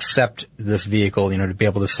to accept this vehicle, to be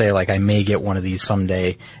able to say, like, I may get one of these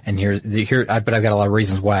someday, and but I've got a lot of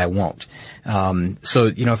reasons why I won't.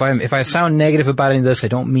 So, if I sound negative about any of this, I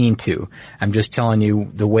don't mean to. I'm just telling you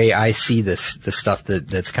the way I see the stuff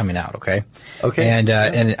that's coming out, okay? Okay.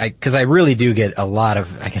 And cause I really do get a lot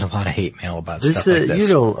of hate mail about stuff like this.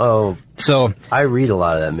 So I read a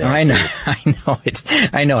lot of that mail.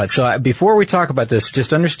 I know it. So before we talk about this,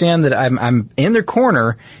 just understand that I'm in their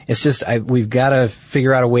corner. It's just we've got to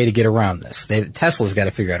figure out a way to get around this. Tesla's got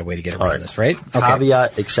to figure out a way to get around this, right? Okay.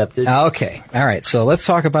 Caveat accepted. Okay. All right. So let's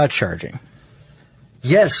talk about charging.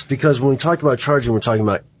 Yes, because when we talk about charging, we're talking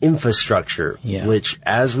about infrastructure, which,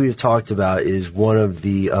 as we've talked about, is one of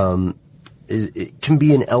the it can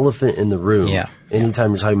be an elephant in the room.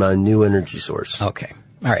 Anytime we're talking about a new energy source. Okay.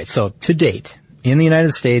 All right. So to date, in the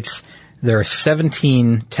United States, there are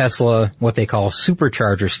 17 Tesla, what they call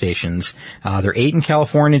supercharger stations. There are 8 in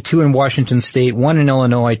California, 2 in Washington State, 1 in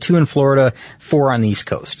Illinois, 2 in Florida, 4 on the East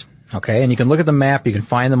Coast. Okay, and you can look at the map. You can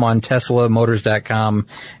find them on TeslaMotors.com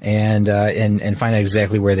and find out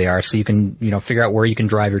exactly where they are. So you can, figure out where you can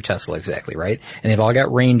drive your Tesla exactly, right? And they've all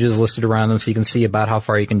got ranges listed around them, so you can see about how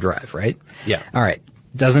far you can drive, right? Yeah. All right.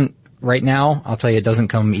 Right now, I'll tell you, it doesn't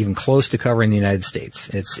come even close to covering the United States.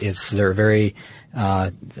 They're very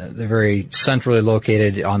centrally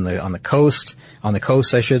located on the coast,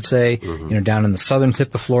 I should say, down in the southern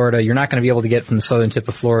tip of Florida. You're not going to be able to get from the southern tip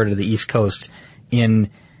of Florida to the East Coast in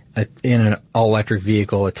an all-electric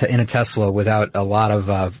vehicle, in a Tesla, without a lot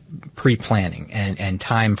of pre-planning and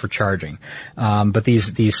time for charging. But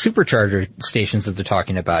these supercharger stations that they're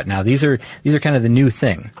talking about now, these are kind of the new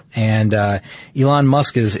thing. And Elon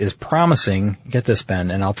Musk is promising, get this,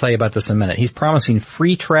 Ben, and I'll tell you about this in a minute. He's promising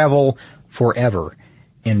free travel forever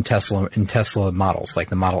in Tesla models, like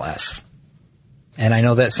the Model S. And I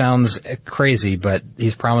know that sounds crazy, but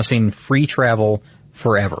he's promising free travel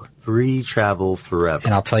forever. Free travel forever.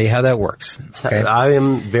 And I'll tell you how that works. Okay? I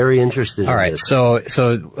am very interested in this. So,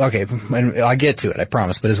 okay, and I'll get to it, I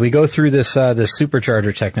promise. But as we go through this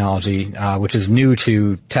supercharger technology, which is new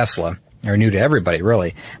to Tesla, or new to everybody,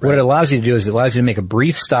 really, what it allows you to do is it allows you to make a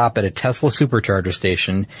brief stop at a Tesla supercharger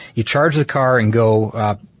station. You charge the car and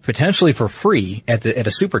go, potentially for free at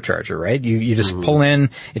a supercharger, right? You just pull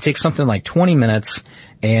in. It takes something like 20 minutes.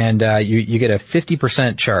 And you get a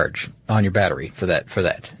 50% charge on your battery for that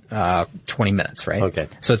 20 minutes, right? Okay.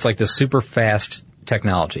 So it's like this super fast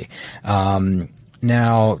technology.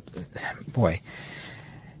 Now, boy,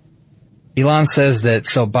 Elon says that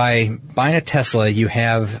by buying a Tesla, you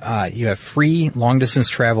have free long distance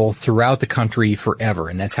travel throughout the country forever,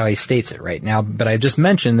 and that's how he states it right now. But I just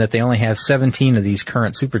mentioned that they only have 17 of these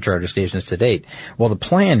current supercharger stations to date. Well, the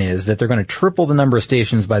plan is that they're going to triple the number of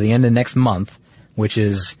stations by the end of next month, which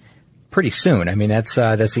is pretty soon. I mean, that's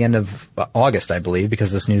the end of August, I believe,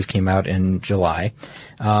 because this news came out in July.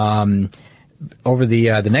 Over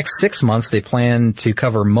the next 6 months, they plan to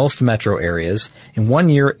cover most metro areas. In 1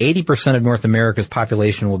 year, 80% of North America's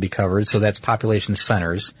population will be covered. So that's population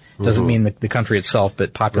centers. Doesn't mean the country itself,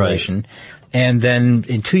 but population. Right. And then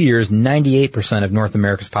in 2 years, 98% of North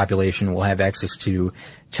America's population will have access to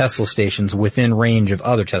Tesla stations within range of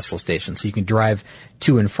other Tesla stations. So you can drive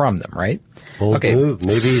to and from them, right? Bold move.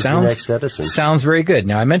 Maybe he's the next Edison. Sounds very good.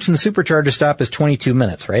 Now, I mentioned the supercharger stop is 22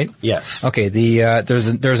 minutes, right? Yes. Okay. There's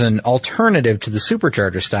an alternative to the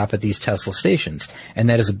supercharger stop at these Tesla stations, and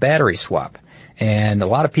that is a battery swap. And a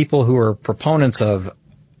lot of people who are proponents of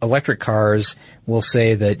electric cars will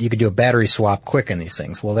say that you could do a battery swap quick in these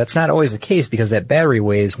things. Well, that's not always the case because that battery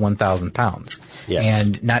weighs 1,000 pounds. Yes.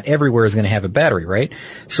 And not everywhere is going to have a battery, right?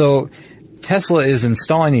 So Tesla is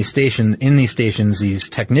installing these stations, these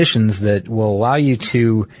technicians that will allow you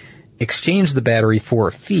to exchange the battery for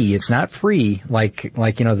a fee. It's not free like the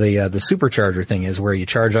supercharger thing is, where you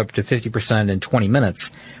charge up to 50% in 20 minutes.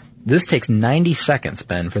 This takes 90 seconds,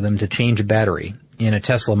 Ben, for them to change a battery in a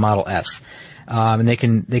Tesla Model S. And they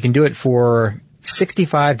can do it for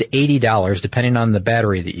 $65 to $80 depending on the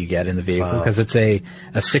battery that you get in the vehicle, because it's a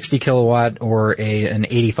 60 kilowatt or an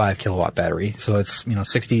 85 kilowatt battery. So it's,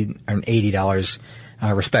 $60 and $80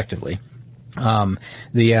 respectively.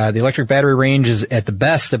 The electric battery range is at the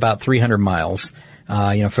best about 300 miles,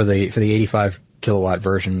 for the 85 kilowatt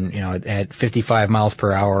version, at 55 miles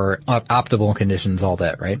per hour, optimal conditions, all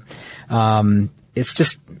that, right? It's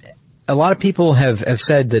just, a lot of people have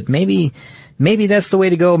said that maybe that's the way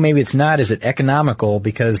to go, maybe it's not. Is it economical?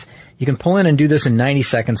 Because you can pull in and do this in 90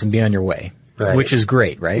 seconds and be on your way. Right. Which is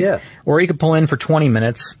great, right? Yeah. Or you could pull in for 20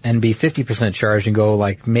 minutes and be 50% charged and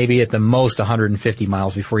go maybe at the most 150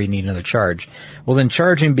 miles before you need another charge. Well, then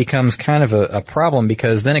charging becomes kind of a problem,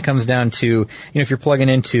 because then it comes down to, if you're plugging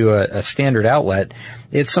into a standard outlet,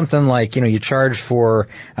 it's something like, you charge for,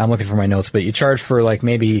 I'm looking for my notes, but you charge for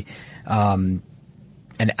maybe,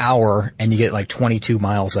 an hour and you get 22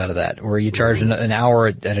 miles out of that, or you charge an hour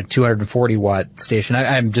at a 240 watt station.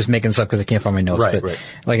 I'm just making this up because I can't find my notes,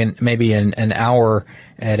 but maybe an hour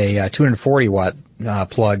at a 240 watt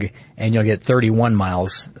plug, and you'll get 31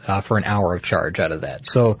 miles for an hour of charge out of that.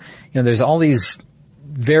 So, there's all these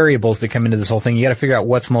variables that come into this whole thing. You got to figure out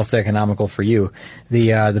what's most economical for you.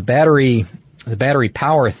 The battery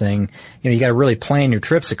power thing, you got to really plan your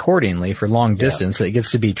trips accordingly for long distance. It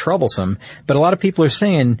gets to be troublesome. But a lot of people are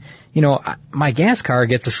saying, my gas car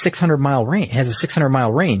gets a 600 mile range, has a 600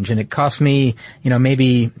 mile range, and it costs me,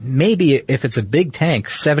 maybe if it's a big tank,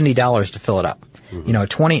 $70 to fill it up.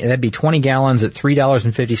 Mm-hmm. That'd be 20 gallons at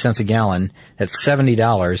 $3.50 a gallon. That's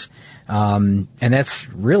 $70. And that's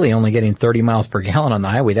really only getting 30 miles per gallon on the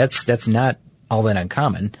highway. That's not all that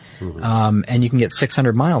uncommon. Mm-hmm. And you can get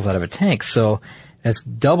 600 miles out of a tank. So that's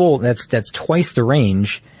twice the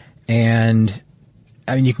range. And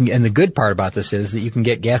and the good part about this is that you can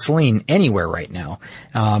get gasoline anywhere right now.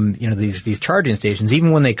 These charging stations,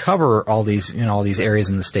 even when they cover all these areas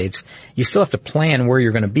in the States, you still have to plan where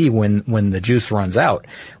you're going to be when the juice runs out.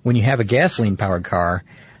 When you have a gasoline powered car,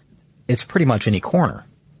 it's pretty much any corner.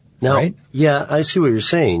 Now, right? Yeah, I see what you're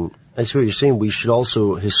saying. We should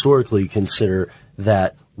also historically consider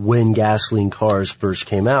that when gasoline cars first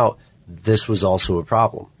came out, this was also a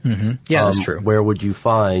problem. Mm-hmm. Yeah, that's true. Where would you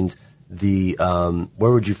find the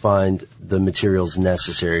materials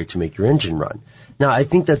necessary to make your engine run? Now, I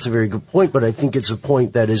think that's a very good point, but I think it's a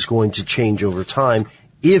point that is going to change over time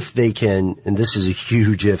if they can, and this is a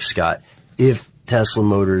huge if, Scott, if Tesla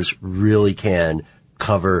Motors really can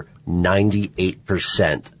cover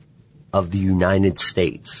 98% of the United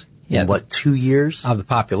States. Yeah, in 2 years? Of the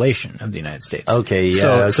population of the United States. Okay,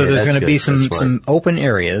 yeah. So there's going to be some open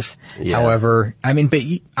areas. Yeah. However, I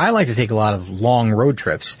like to take a lot of long road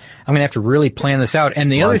trips. I'm going to have to really plan this out. And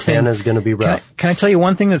the other thing Montana's going to be rough. Can I tell you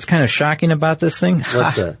one thing that's kind of shocking about this thing?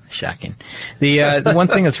 What's that? Shocking. The one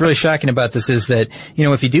thing that's really shocking about this is that,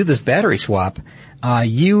 if you do this battery swap,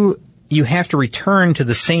 you have to return to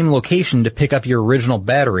the same location to pick up your original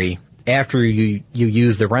battery after you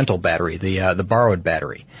use the rental battery, the borrowed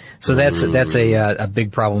battery. So that's a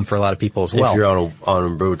big problem for a lot of people as well. If you're on a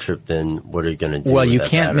road trip, then what are you going to do? Well, you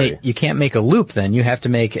can't make a loop. Then you have to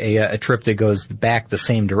make a trip that goes back the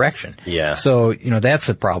same direction. Yeah. So that's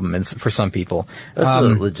a problem for some people. That's a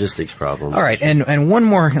logistics problem. All right, and one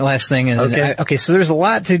more last thing. Okay. So there's a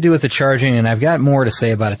lot to do with the charging, and I've got more to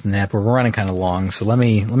say about it than that, but we're running kind of long. So let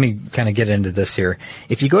me kind of get into this here.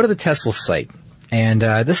 If you go to the Tesla site. And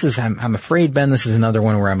I'm afraid, Ben, this is another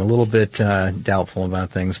one where I'm a little bit doubtful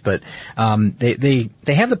about things. But they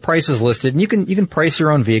have the prices listed, and you can price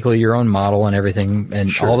your own vehicle, your own model, and everything,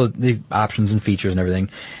 and all the options and features and everything.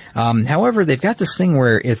 However, they've got this thing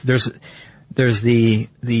where there's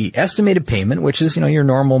the estimated payment, which is your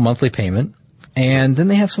normal monthly payment, and then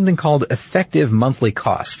they have something called effective monthly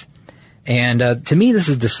cost. And to me, this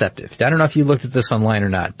is deceptive. I don't know if you looked at this online or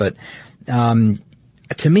not, but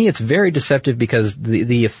to me, it's very deceptive because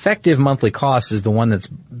the effective monthly cost is the one that's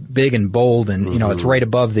big and bold, and it's right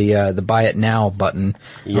above the buy it now button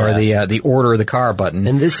or the order the car button.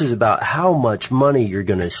 And this is about how much money you're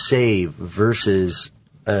going to save versus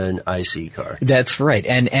an IC car. That's right.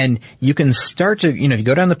 And you can start to, you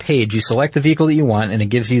go down the page, you select the vehicle that you want, and it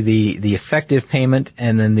gives you the effective payment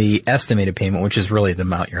and then the estimated payment, which is really the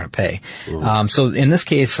amount you're going to pay. Mm-hmm. So in this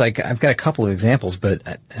case, I've got a couple of examples,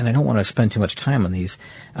 and I don't want to spend too much time on these.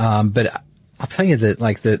 But I'll tell you that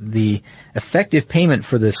like the effective payment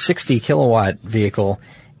for the 60 kilowatt vehicle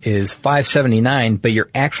is $579, but your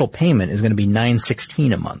actual payment is going to be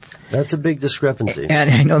 $916 a month. That's a big discrepancy. And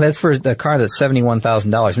I know that's for the car that's $71,000,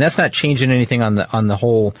 and that's not changing anything on the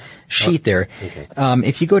whole sheet there. Okay.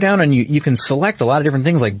 If you go down and you can select a lot of different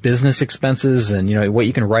things like business expenses and what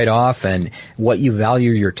you can write off and what you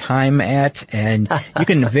value your time at, and you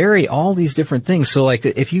can vary all these different things. So like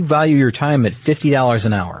if you value your time at $50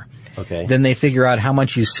 an hour. Okay. Then they figure out how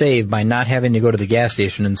much you save by not having to go to the gas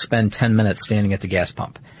station and spend 10 minutes standing at the gas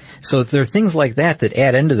pump. So there are things like that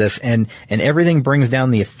add into this, and everything brings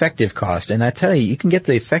down the effective cost. And I tell you can get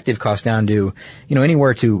the effective cost down to,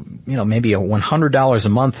 anywhere to, maybe $100 a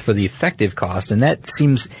month for the effective cost. And that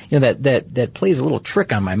seems, that plays a little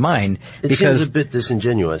trick on my mind. It seems a bit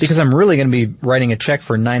disingenuous. Because I'm really going to be writing a check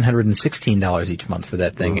for $916 each month for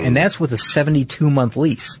that thing. Mm-hmm. And that's with a 72-month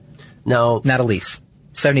lease. No. Not a lease.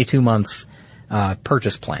 72 months,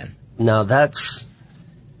 purchase plan. Now that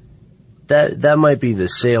might be the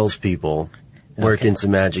salespeople working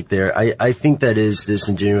some magic there. I think that is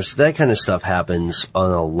disingenuous. That kind of stuff happens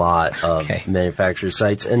on a lot of manufacturer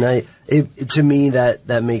sites, and to me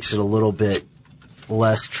that makes it a little bit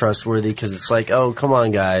less trustworthy because it's like, oh, come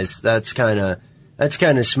on, guys, that's kind of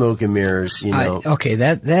smoke and mirrors,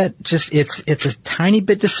 that just it's a tiny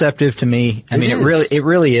bit deceptive to me. I mean, it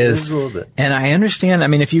really is. It is a little bit. And I understand. I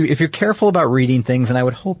mean, if you're careful about reading things, and I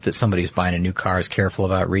would hope that somebody who's buying a new car is careful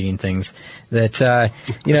about reading things, that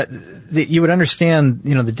that you would understand,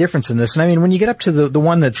 the difference in this. And I mean, when you get up to the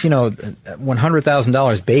one that's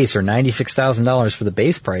 $100,000 base or $96,000 for the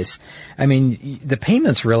base price, I mean, the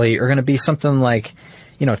payments really are going to be something like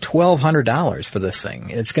 $1,200 for this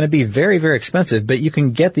thing. It's going to be very, very expensive, but you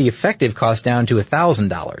can get the effective cost down to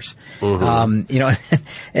 $1,000. Mm-hmm.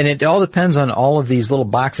 And it all depends on all of these little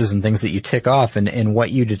boxes and things that you tick off and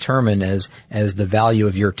what you determine as the value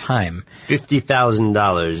of your time.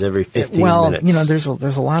 $50,000 every 15 minutes. Well,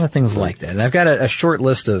 there's a lot of things like that. And I've got a short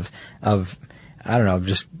list of I don't know,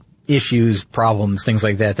 just issues, problems, things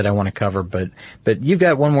like that I want to cover, but you've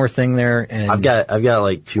got one more thing there, and I've got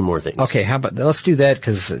like two more things. Okay, how about let's do that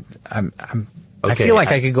because I feel like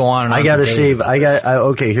I could go on and on. I gotta save.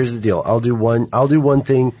 Okay, here's the deal. I'll do one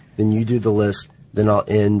thing, then you do the list, then I'll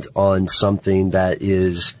end on something that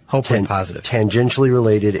is hopefully positive, tangentially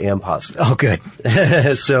related and positive. Oh, good.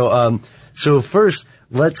 So first,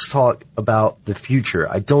 let's talk about the future.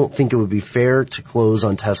 I don't think it would be fair to close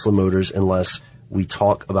on Tesla Motors unless we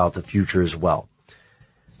talk about the future as well.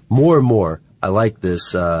 More and more, I like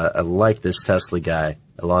this Tesla guy,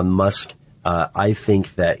 Elon Musk. I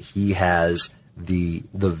think that he has the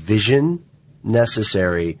vision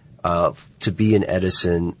necessary to be an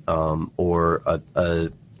Edison or a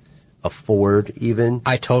Ford even.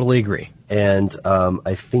 I totally agree. And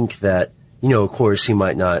I think that, of course, he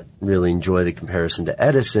might not really enjoy the comparison to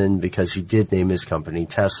Edison because he did name his company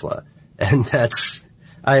Tesla. And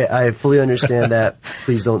I fully understand that.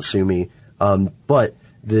 Please don't sue me. But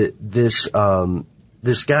this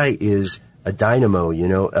guy is a dynamo,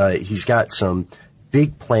 he's got some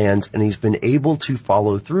big plans and he's been able to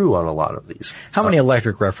follow through on a lot of these. How many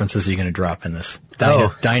electric references are you going to drop in this?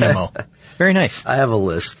 Dynamo. Very nice. I have a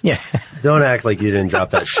list. Yeah. Don't act like you didn't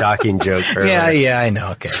drop that shocking joke earlier. Yeah, I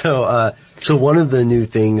know. Okay. So some of the new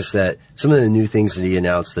things that he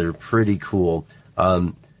announced that are pretty cool,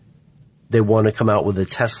 they want to come out with a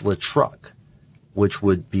Tesla truck, which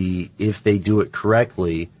would be, if they do it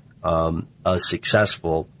correctly, a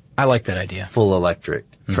successful. I like that idea. Full electric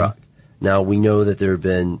truck. Now we know that there have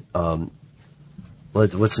been,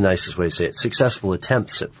 what's the nicest way to say it? Successful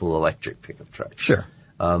attempts at full electric pickup trucks. Sure.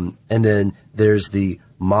 And then there's the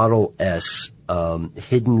Model S,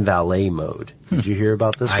 hidden valet mode. Did you hear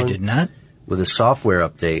about this one? I did not. With a software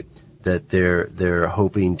update that they're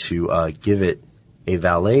hoping to, give it a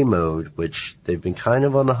valet mode, which they've been kind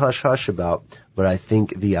of on the hush-hush about, but I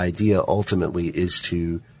think the idea ultimately is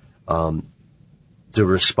to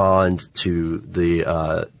respond to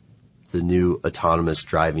the new autonomous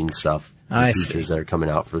driving stuff, the features that are coming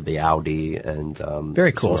out for the Audi and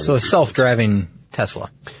very cool. So a self-driving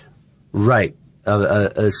Tesla, right?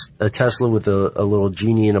 A Tesla with a little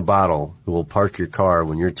genie in a bottle who will park your car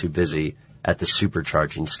when you're too busy at the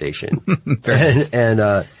supercharging station,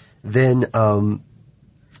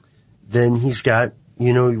 Then he's got,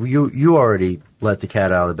 you already let the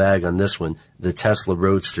cat out of the bag on this one, the Tesla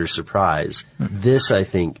Roadster Surprise. Mm-hmm. This, I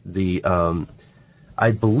think,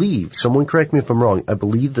 I believe, someone correct me if I'm wrong, I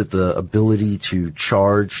believe that the ability to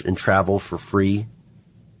charge and travel for free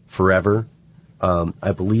forever,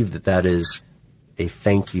 I believe that is a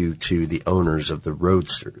thank you to the owners of the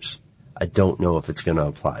Roadsters. I don't know if it's going to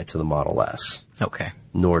apply to the Model S. Okay.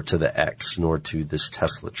 Nor to the X, nor to this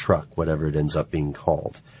Tesla truck, whatever it ends up being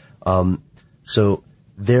called. So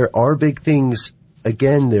there are big things.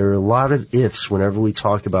 Again, there are a lot of ifs whenever we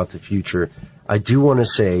talk about the future. I do want to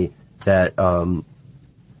say that,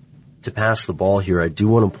 to pass the ball here, I do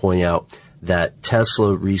want to point out that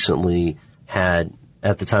Tesla recently had,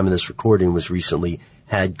 at the time of this recording,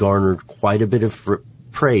 had garnered quite a bit of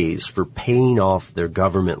praise for paying off their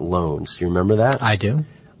government loans. Do you remember that? I do.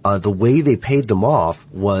 The way they paid them off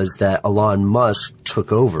was that Elon Musk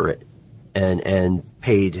took over it and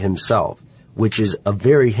paid himself, which is a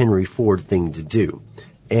very Henry Ford thing to do.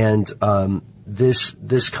 And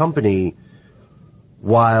this company,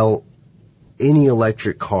 while any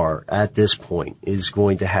electric car at this point is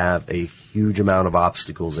going to have a huge amount of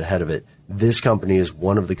obstacles ahead of it, this company is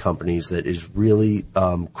one of the companies that is really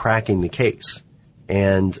cracking the case.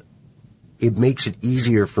 And it makes it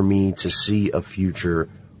easier for me to see a future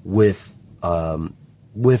with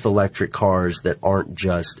electric cars that aren't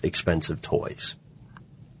just expensive toys.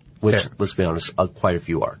 Which, fair. Let's be honest, quite a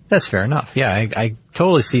few are. That's fair enough. Yeah, I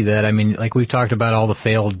totally see that. I mean, like we've talked about all the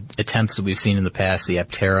failed attempts that we've seen in the past, the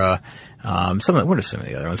Aptera, what are some of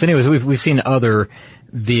the other ones? Anyways, we've seen other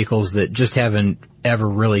vehicles that just haven't ever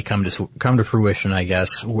really come to fruition, I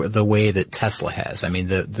guess, the way that Tesla has. I mean,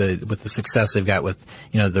 with the success they've got with,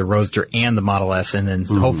 the Roadster and the Model S, and then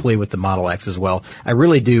hopefully with the Model X as well. I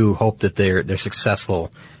really do hope that they're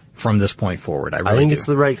successful from this point forward. I think it's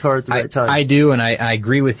the right car at the right time. I do, and I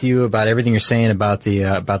agree with you about everything you're saying about the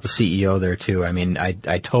CEO there too. I mean, I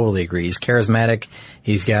totally agree. He's charismatic.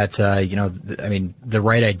 He's got, the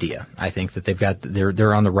right idea. I think that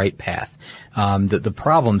they're on the right path. The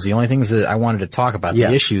problems, the only things that I wanted to talk about,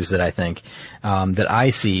 the issues that I think, that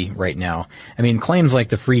I see right now. I mean, claims like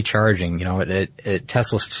the free charging, at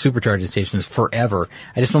Tesla's supercharging stations forever.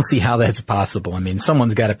 I just don't see how that's possible. I mean,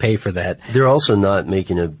 someone's got to pay for that. They're also not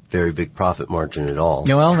making a very big profit margin at all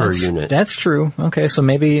per unit. That's true. Okay. So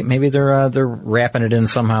maybe they're wrapping it in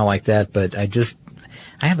somehow like that, but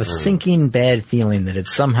I have a sinking bad feeling that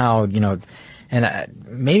it's somehow, and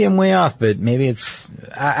maybe I'm way off, but maybe it's,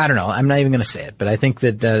 I don't know. I'm not even going to say it, but I think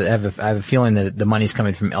that I have a feeling that the money's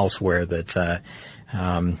coming from elsewhere that,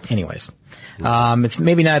 anyways. It's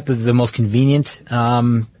maybe not the most convenient,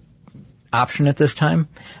 option at this time,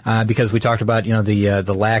 because we talked about,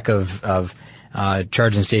 the lack of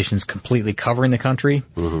charging stations completely covering the country.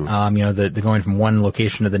 The going from one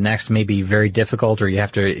location to the next may be very difficult, or you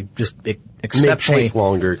have to just exceptionally. It may take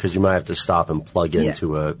longer because you might have to stop and plug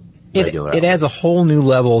into a regular. It adds a whole new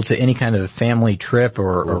level to any kind of family trip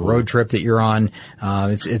or road trip that you're on.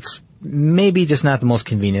 It's maybe just not the most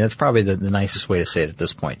convenient. That's probably the nicest way to say it at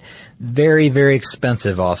this point. Very, very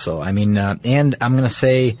expensive also. I mean, and I'm going to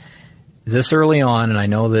say this early on, and I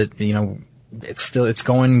know that, it's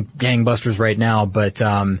going gangbusters right now, but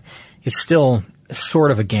it's still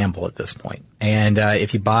sort of a gamble at this point. And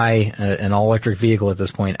if you buy an all-electric vehicle at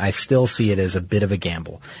this point, I still see it as a bit of a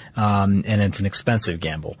gamble, and it's an expensive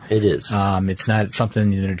gamble. It is. It's not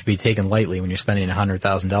something to be taken lightly when you're spending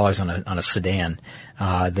 $100,000 on a sedan.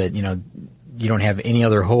 That you don't have any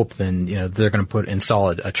other hope than they're going to install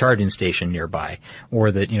a charging station nearby,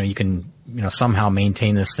 or that you can somehow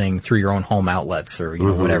maintain this thing through your own home outlets or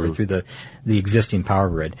whatever through the existing power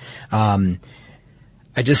grid. And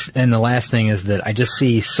the last thing is that I just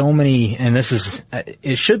see so many, and this is,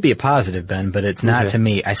 it should be a positive, Ben, but it's not to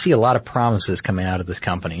me. I see a lot of promises coming out of this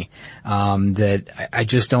company, that I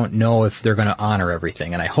just don't know if they're going to honor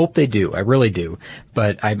everything. And I hope they do. I really do.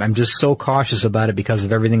 But I'm just so cautious about it because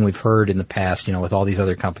of everything we've heard in the past, with all these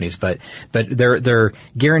other companies. But they're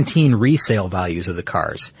guaranteeing resale values of the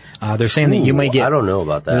cars. They're saying that you might get, I don't know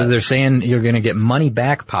about that. They're saying you're going to get money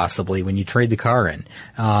back possibly when you trade the car in.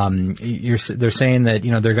 They're saying that,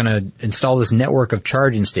 they're going to install this network of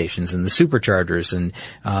charging stations and the superchargers, and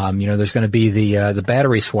there's going to be the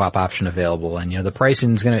battery swap option available, and the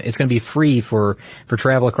pricing is going to be free for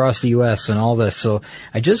travel across the U.S. and all this. So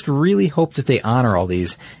I just really hope that they honor all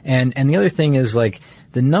these. And the other thing is, like,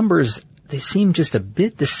 the numbers, they seem just a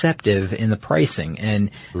bit deceptive in the pricing. And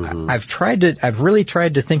I've really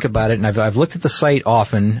tried to think about it, and I've looked at the site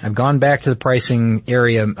often. I've gone back to the pricing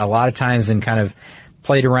area a lot of times and kind of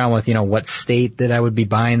played around with, what state that I would be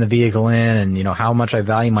buying the vehicle in, and, how much I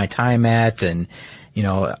value my time at, and,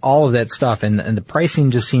 all of that stuff. And the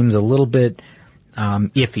pricing just seems a little bit,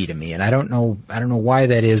 iffy to me. And I don't know why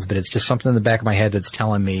that is, but it's just something in the back of my head that's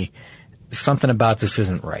telling me something about this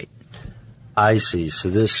isn't right. I see. So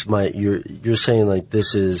you're saying like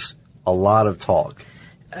this is a lot of talk,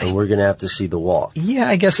 and we're going to have to see the walk. Yeah,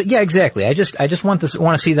 I guess. Yeah, exactly. I just want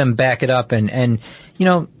to see them back it up, and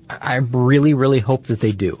I really, really hope that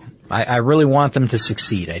they do. I really want them to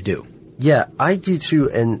succeed. I do. Yeah, I do too.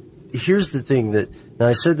 And here's the thing now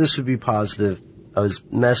I said this would be positive. I was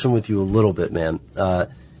messing with you a little bit, man.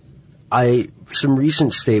 Some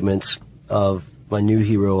recent statements of my new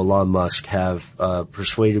hero, Elon Musk, have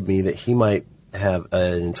persuaded me that he might have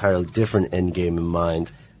an entirely different end game in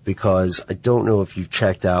mind, because I don't know if you've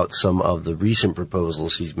checked out some of the recent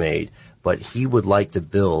proposals he's made, but he would like to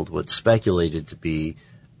build what's speculated to be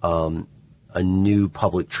a new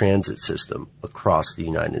public transit system across the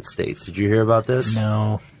United States. Did you hear about this?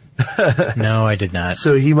 No. No, I did not.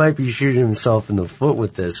 So he might be shooting himself in the foot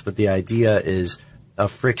with this, but the idea is a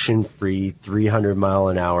friction-free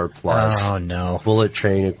 300-mile-an-hour plus bullet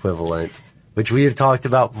train equivalent, which we have talked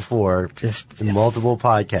about before in multiple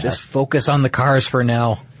podcasts. Just focus on the cars for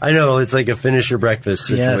now. I know, it's like a finish your breakfast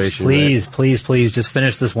situation. Yes, please, just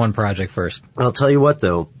finish this one project first. I'll tell you what,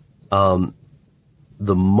 though.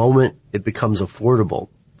 The moment it becomes affordable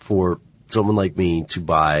for someone like me to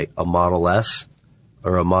buy a Model S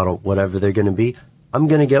or a Model whatever they're going to be, I'm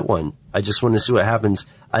going to get one. I just want to see what happens.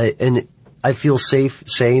 I feel safe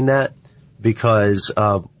saying that because,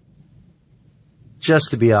 just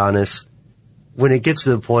to be honest, when it gets to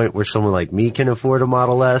the point where someone like me can afford a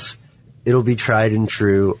Model S, it'll be tried and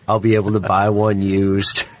true. I'll be able to buy one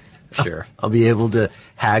used. Sure. I'll be able to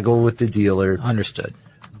haggle with the dealer. Understood.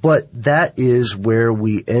 But that is where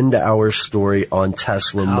we end our story on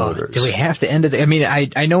Tesla Motors. Do we have to end it? I mean,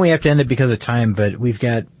 I know we have to end it because of time, but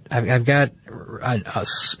I've got a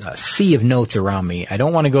sea of notes around me. I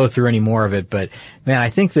don't want to go through any more of it, but man, I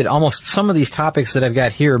think that almost some of these topics that I've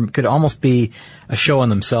got here could almost be a show on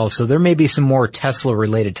themselves. So there may be some more Tesla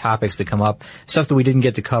related topics to come up, stuff that we didn't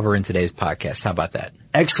get to cover in today's podcast. How about that?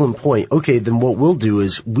 Excellent point. Okay, then what we'll do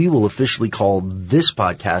is we will officially call this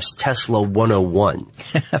podcast Tesla 101.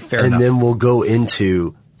 Fair enough. And then we'll go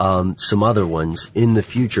into some other ones in the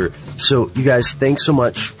future. So you guys, thanks so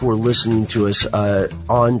much for listening to us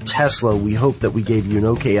on Tesla. We hope that we gave you an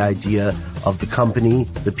okay idea of the company,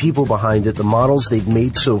 the people behind it, the models they've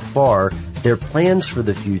made so far, their plans for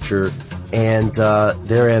the future, and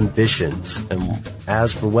their ambitions. And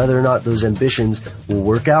as for whether or not those ambitions will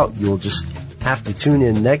work out, you'll just have to tune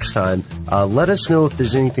in next time. Let us know if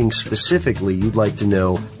there's anything specifically you'd like to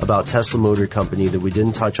know about Tesla Motor Company that we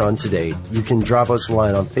didn't touch on today. You can drop us a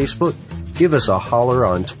line on Facebook, give us a holler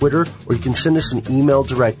on Twitter, or you can send us an email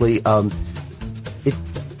directly. It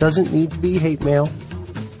doesn't need to be hate mail.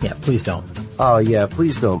 Yeah, please don't. Oh, yeah,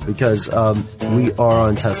 please don't, because we are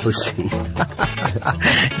on Tesla's team.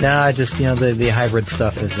 No, just, the hybrid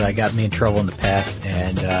stuff has got me in trouble in the past,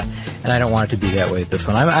 and I don't want it to be that way with this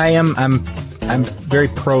one. I'm very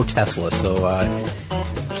pro Tesla, so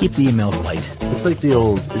keep the emails light. It's like the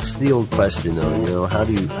old question though, how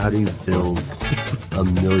do you build a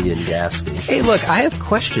million gas stations? Hey, look, I have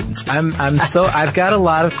questions. I've got a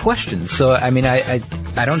lot of questions. So I mean, I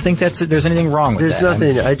don't think there's anything wrong with that.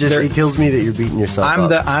 There's nothing. It kills me that you're beating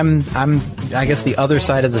yourself up. I'm I guess the other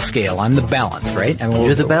side of the scale. I'm the balance, right?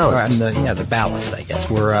 You're the balance. I'm the ballast, I guess.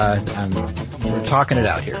 We're talking it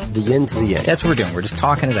out here. The yin to the yang. That's what we're doing. We're just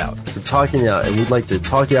talking it out. We're talking it out, and we'd like to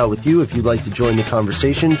talk it out with you. If you'd like to join the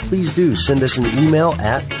conversation, please do. Send us an email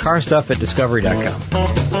at carstuff@discovery.com.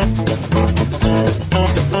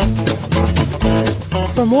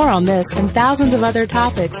 For more on this and thousands of other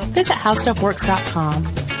topics, visit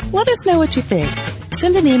howstuffworks.com. Let us know what you think.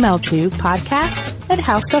 Send an email to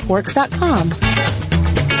podcast@howstuffworks.com.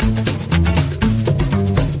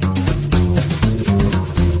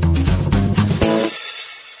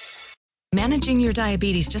 Managing your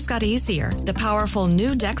diabetes just got easier. The powerful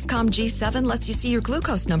new Dexcom G7 lets you see your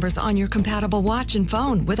glucose numbers on your compatible watch and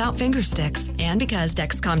phone without finger sticks. And because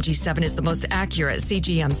Dexcom G7 is the most accurate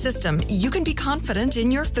CGM system, you can be confident in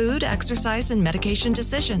your food, exercise, and medication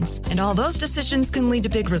decisions. And all those decisions can lead to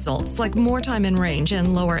big results, like more time in range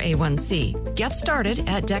and lower A1C. Get started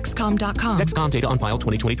at Dexcom.com. Dexcom data on file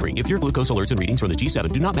 2023. If your glucose alerts and readings from the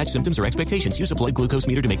G7 do not match symptoms or expectations, use a blood glucose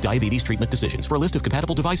meter to make diabetes treatment decisions. For a list of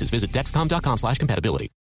compatible devices, visit Dexcom.com/compatibility.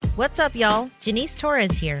 What's up, y'all? Janice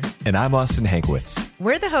Torres here. And I'm Austin Hankwitz.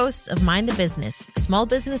 We're the hosts of Mind the Business, Small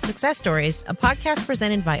Business Success Stories, a podcast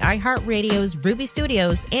presented by iHeartRadio's Ruby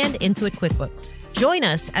Studios and Intuit QuickBooks. Join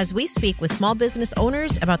us as we speak with small business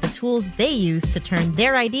owners about the tools they use to turn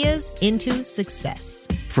their ideas into success.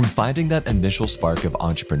 From finding that initial spark of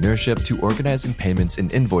entrepreneurship to organizing payments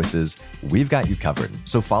and invoices, we've got you covered.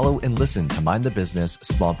 So follow and listen to Mind the Business,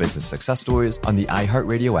 Small Business Success Stories on the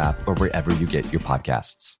iHeartRadio app or wherever you get your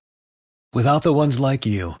podcasts. Without the ones like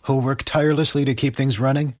you, who work tirelessly to keep things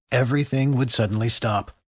running, everything would suddenly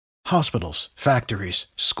stop. Hospitals, factories,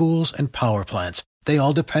 schools, and power plants, They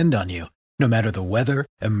all depend on you. No matter the weather,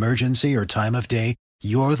 emergency, or time of day,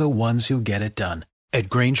 you're the ones who get it done. At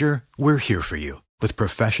Grainger, we're here for you with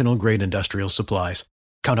professional-grade industrial supplies.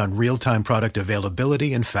 Count on real-time product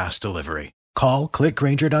availability and fast delivery. Call, click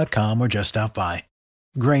Grainger.com, or just stop by.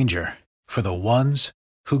 Grainger, for the ones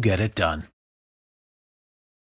who get it done.